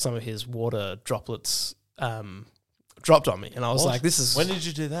 and some of his water droplets dropped on me. And I was like, this is... When did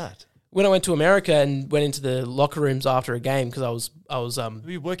you do that? When I went to America and went into the locker rooms after a game, because I was who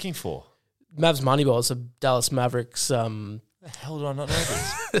are you working for? Mavs Moneyball. It's a Dallas Mavericks... the hell did I not know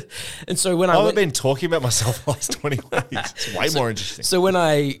this? And so when I've been talking about myself the last 20 weeks. It's way more interesting. So when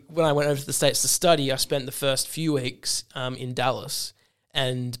I went over to the States to study, I spent the first few weeks in Dallas,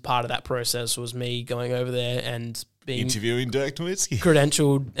 and part of that process was me going over there and being interviewing Dirk Nowitzki,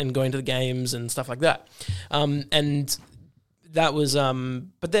 credentialed, and going to the games and stuff like that. And that was,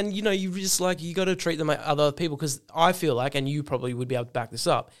 but then you just you got to treat them like other people, because I feel like, and you probably would be able to back this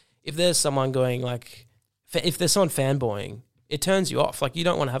up, if there's someone going if there's someone fanboying, it turns you off. Like, you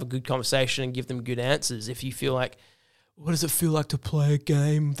don't want to have a good conversation and give them good answers if you feel like what does it feel like to play a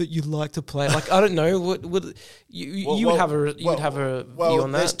game that you like to play? Like, I don't know. What would you would have a view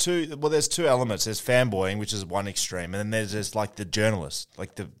on that? There's two elements. There's fanboying, which is one extreme, and then there's just like the journalist,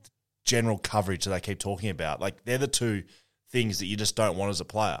 like the general coverage that they keep talking about. Like, they're the two things that you just don't want as a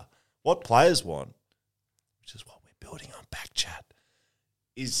player. What players want, which is what we're building on Backchat,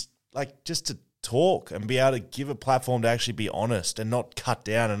 is like just to talk and be able to give a platform to actually be honest and not cut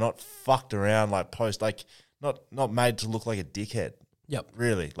down and not fucked around like post, like not made to look like a dickhead. Yep.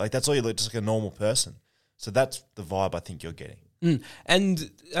 Really. Like, that's all you look, just like a normal person. So that's the vibe I think you're getting.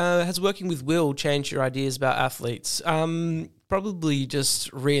 And has working with Will changed your ideas about athletes? Probably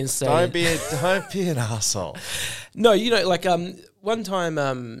just reinstate. Don't be an asshole. No, like one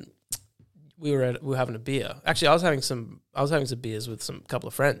time we were having a beer. Actually, I was having some beers with some couple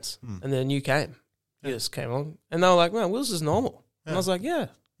of friends, and then you came. You just came along, and they were like, "Man, Will's just normal." And I was like, "Yeah,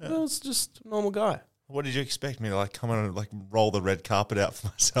 Will's just a normal guy." What did you expect me to like come on and like roll the red carpet out for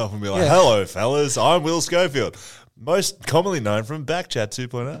myself and be like, "Hello, fellas, I'm Will Schofield, most commonly known from Backchat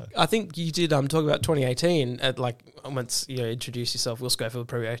 2.0." I think you did talk about 2018 at like once you introduce yourself. Will Schofield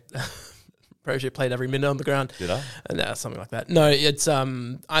Project played every minute on the ground. Did I? And something like that. No, it's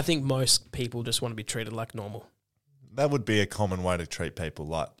I think most people just want to be treated like normal. That would be a common way to treat people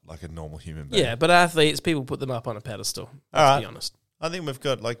like a normal human being. Yeah, but athletes, people put them up on a pedestal. Let's be honest. I think we've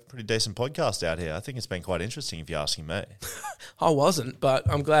got like pretty decent podcast out here. I think it's been quite interesting if you're asking me. I wasn't, but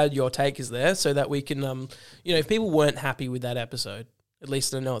I'm glad your take is there so that we can, if people weren't happy with that episode, at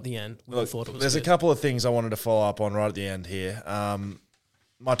least they know at the end. We thought it was There's good. a couple of things I wanted to follow up on right at the end here.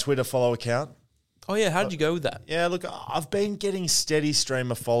 My Twitter follow account. Oh, yeah. How did you go with that? Yeah, look, I've been getting steady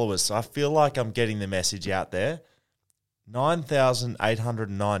stream of followers, so I feel like I'm getting the message out there.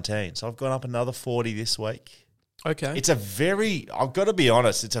 9,819. So I've gone up another 40 this week. Okay. I've got to be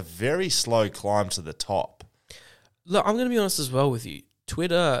honest, it's a very slow climb to the top. Look, I'm going to be honest as well with you.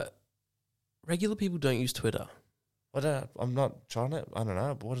 Twitter, regular people don't use Twitter. I'm not trying to, I don't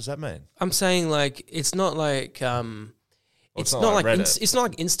know, but what does that mean? I'm saying like, it's not like... It's not like it's not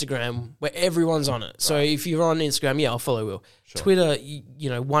like Instagram where everyone's on it. So if you're on Instagram, I'll follow Will. Sure. Twitter,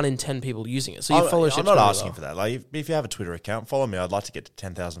 1 in 10 people using it. So your followership's I'm not asking for that. Like if you have a Twitter account, follow me. I'd like to get to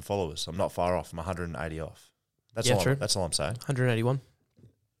 10,000 followers. I'm not far off. I'm 180 off. That's all I'm saying. 181.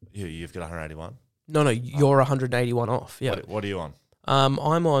 You've got 181. No, you're 181 off. Yeah. What are you on? I'm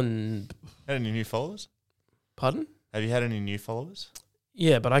on. Had any new followers? Pardon? Have you had any new followers?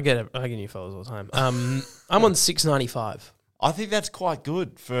 Yeah, but I get new followers all the time. I'm on 695. I think that's quite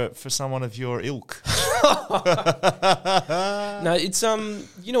good for someone of your ilk. No, it's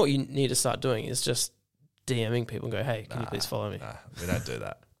you know what you need to start doing is just DMing people and go, "Hey, can you please follow me?" Nah, we don't do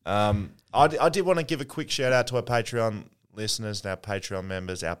that. I did want to give a quick shout out to our Patreon listeners, our Patreon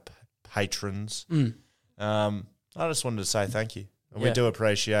members, our patrons. I just wanted to say thank you. And we do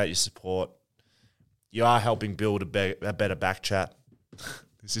appreciate your support. You are helping build a better Backchat.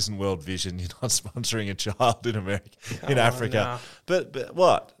 This isn't World Vision. You're not sponsoring a child in Africa. No. But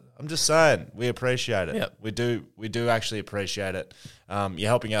what? I'm just saying, we appreciate it. Yep. We do actually appreciate it. You're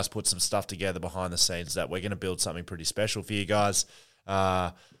helping us put some stuff together behind the scenes that we're going to build something pretty special for you guys.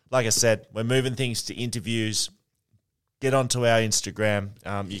 Like I said, we're moving things to interviews. Get onto our Instagram.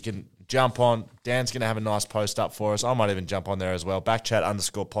 You can jump on. Dan's going to have a nice post up for us. I might even jump on there as well.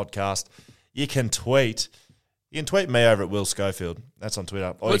 Backchat_podcast. You can tweet. You can tweet me over at Will Schofield. That's on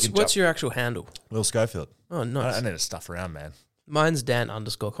Twitter. Or what's your actual handle? Will Schofield. Oh, nice. I need to stuff around, man. Mine's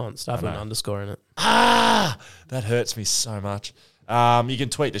Dan_Cont. Stuff with an underscore in it. That hurts me so much. You can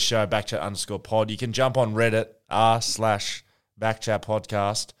tweet the show, Backchat_pod. You can jump on Reddit,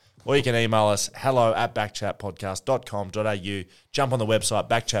 r/BackchatPodcast. Or you can email us, hello@backchatpodcast.com.au. Jump on the website,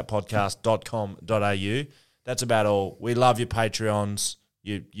 backchatpodcast.com.au. That's about all. We love your Patreons.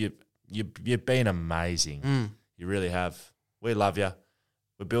 You've been amazing. You really have. We love you.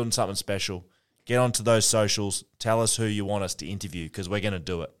 We're building something special. Get onto those socials. Tell us who you want us to interview because we're going to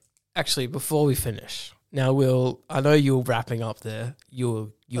do it. Actually, before we finish, now, Will, I know you're wrapping up there. You're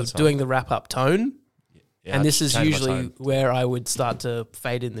doing the wrap-up tone, and this is usually where I would start to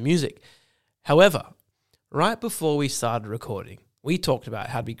fade in the music. However, right before we started recording, we talked about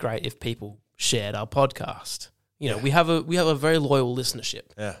how it'd be great if people shared our podcast. We have a very loyal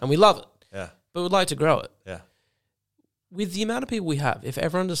listenership, and we love it. Yeah, but we'd like to grow it. Yeah, with the amount of people we have, if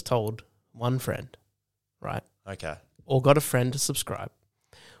everyone just told one friend, right? Okay, or got a friend to subscribe,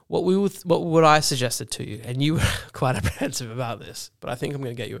 what would I suggested to you? And you were quite apprehensive about this, but I think I'm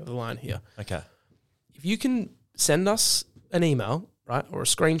going to get you over the line here. Okay, if you can send us an email, right, or a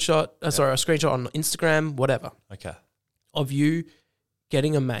screenshot, a screenshot on Instagram, whatever. Okay, of you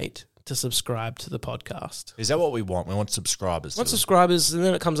getting a mate to subscribe to the podcast. Is that what we want? We want subscribers. Want subscribers, and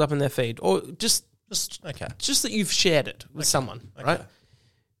then it comes up in their feed, or just that you've shared it with someone, right?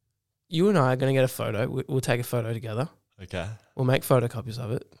 You and I are going to get a photo. We'll take a photo together. Okay. We'll make photocopies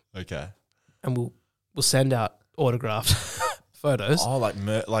of it. Okay. And we'll send out autographed photos. Oh,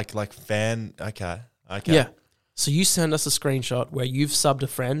 like fan. Okay. Okay. Yeah. So you send us a screenshot where you've subbed a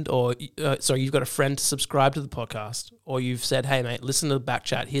friend, or you've got a friend to subscribe to the podcast, or you've said, "Hey mate, listen to the back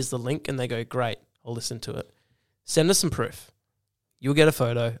chat. Here's the link," and they go, "Great, I'll listen to it." Send us some proof. You'll get a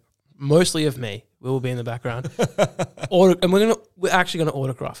photo, mostly of me. We will be in the background, and we're actually gonna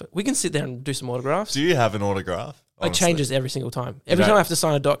autograph it. We can sit there and do some autographs. Do you have an autograph? It changes every single time. Every time I have to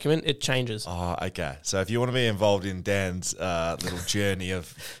sign a document, it changes. Oh, okay. So if you want to be involved in Dan's little journey of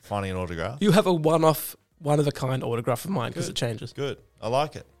finding an autograph, you have a one-of-a-kind autograph of mine because it changes. Good. I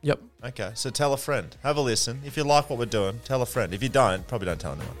like it. Yep. Okay. So tell a friend. Have a listen. If you like what we're doing, tell a friend. If you don't, probably don't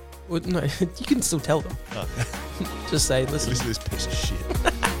tell anyone. Well, no, you can still tell them. Oh. Just say, listen to this piece of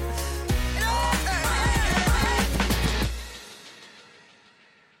shit.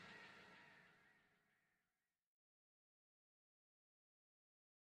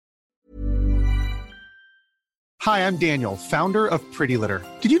 Hi, I'm Daniel, founder of Pretty Litter.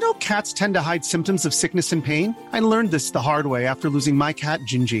 Did you know cats tend to hide symptoms of sickness and pain? I learned this the hard way after losing my cat,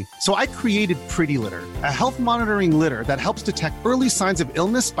 Gingy. So I created Pretty Litter, a health monitoring litter that helps detect early signs of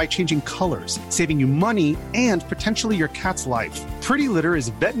illness by changing colors, saving you money and potentially your cat's life. Pretty Litter is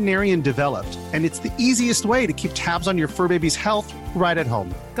veterinarian developed, and it's the easiest way to keep tabs on your fur baby's health right at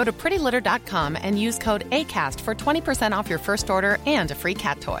home. Go to prettylitter.com and use code ACAST for 20% off your first order and a free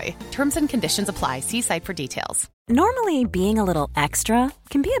cat toy. Terms and conditions apply. See site for details. Normally, being a little extra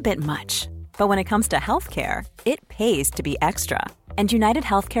can be a bit much. But when it comes to healthcare, it pays to be extra. And United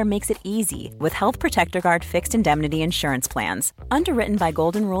Healthcare makes it easy with Health Protector Guard fixed indemnity insurance plans. Underwritten by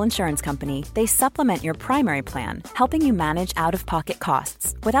Golden Rule Insurance Company, they supplement your primary plan, helping you manage out-of-pocket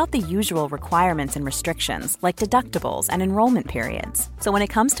costs without the usual requirements and restrictions like deductibles and enrollment periods. So when it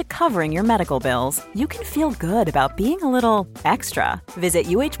comes to covering your medical bills, you can feel good about being a little extra. Visit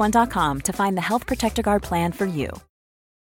UH1.com to find the Health Protector Guard plan for you.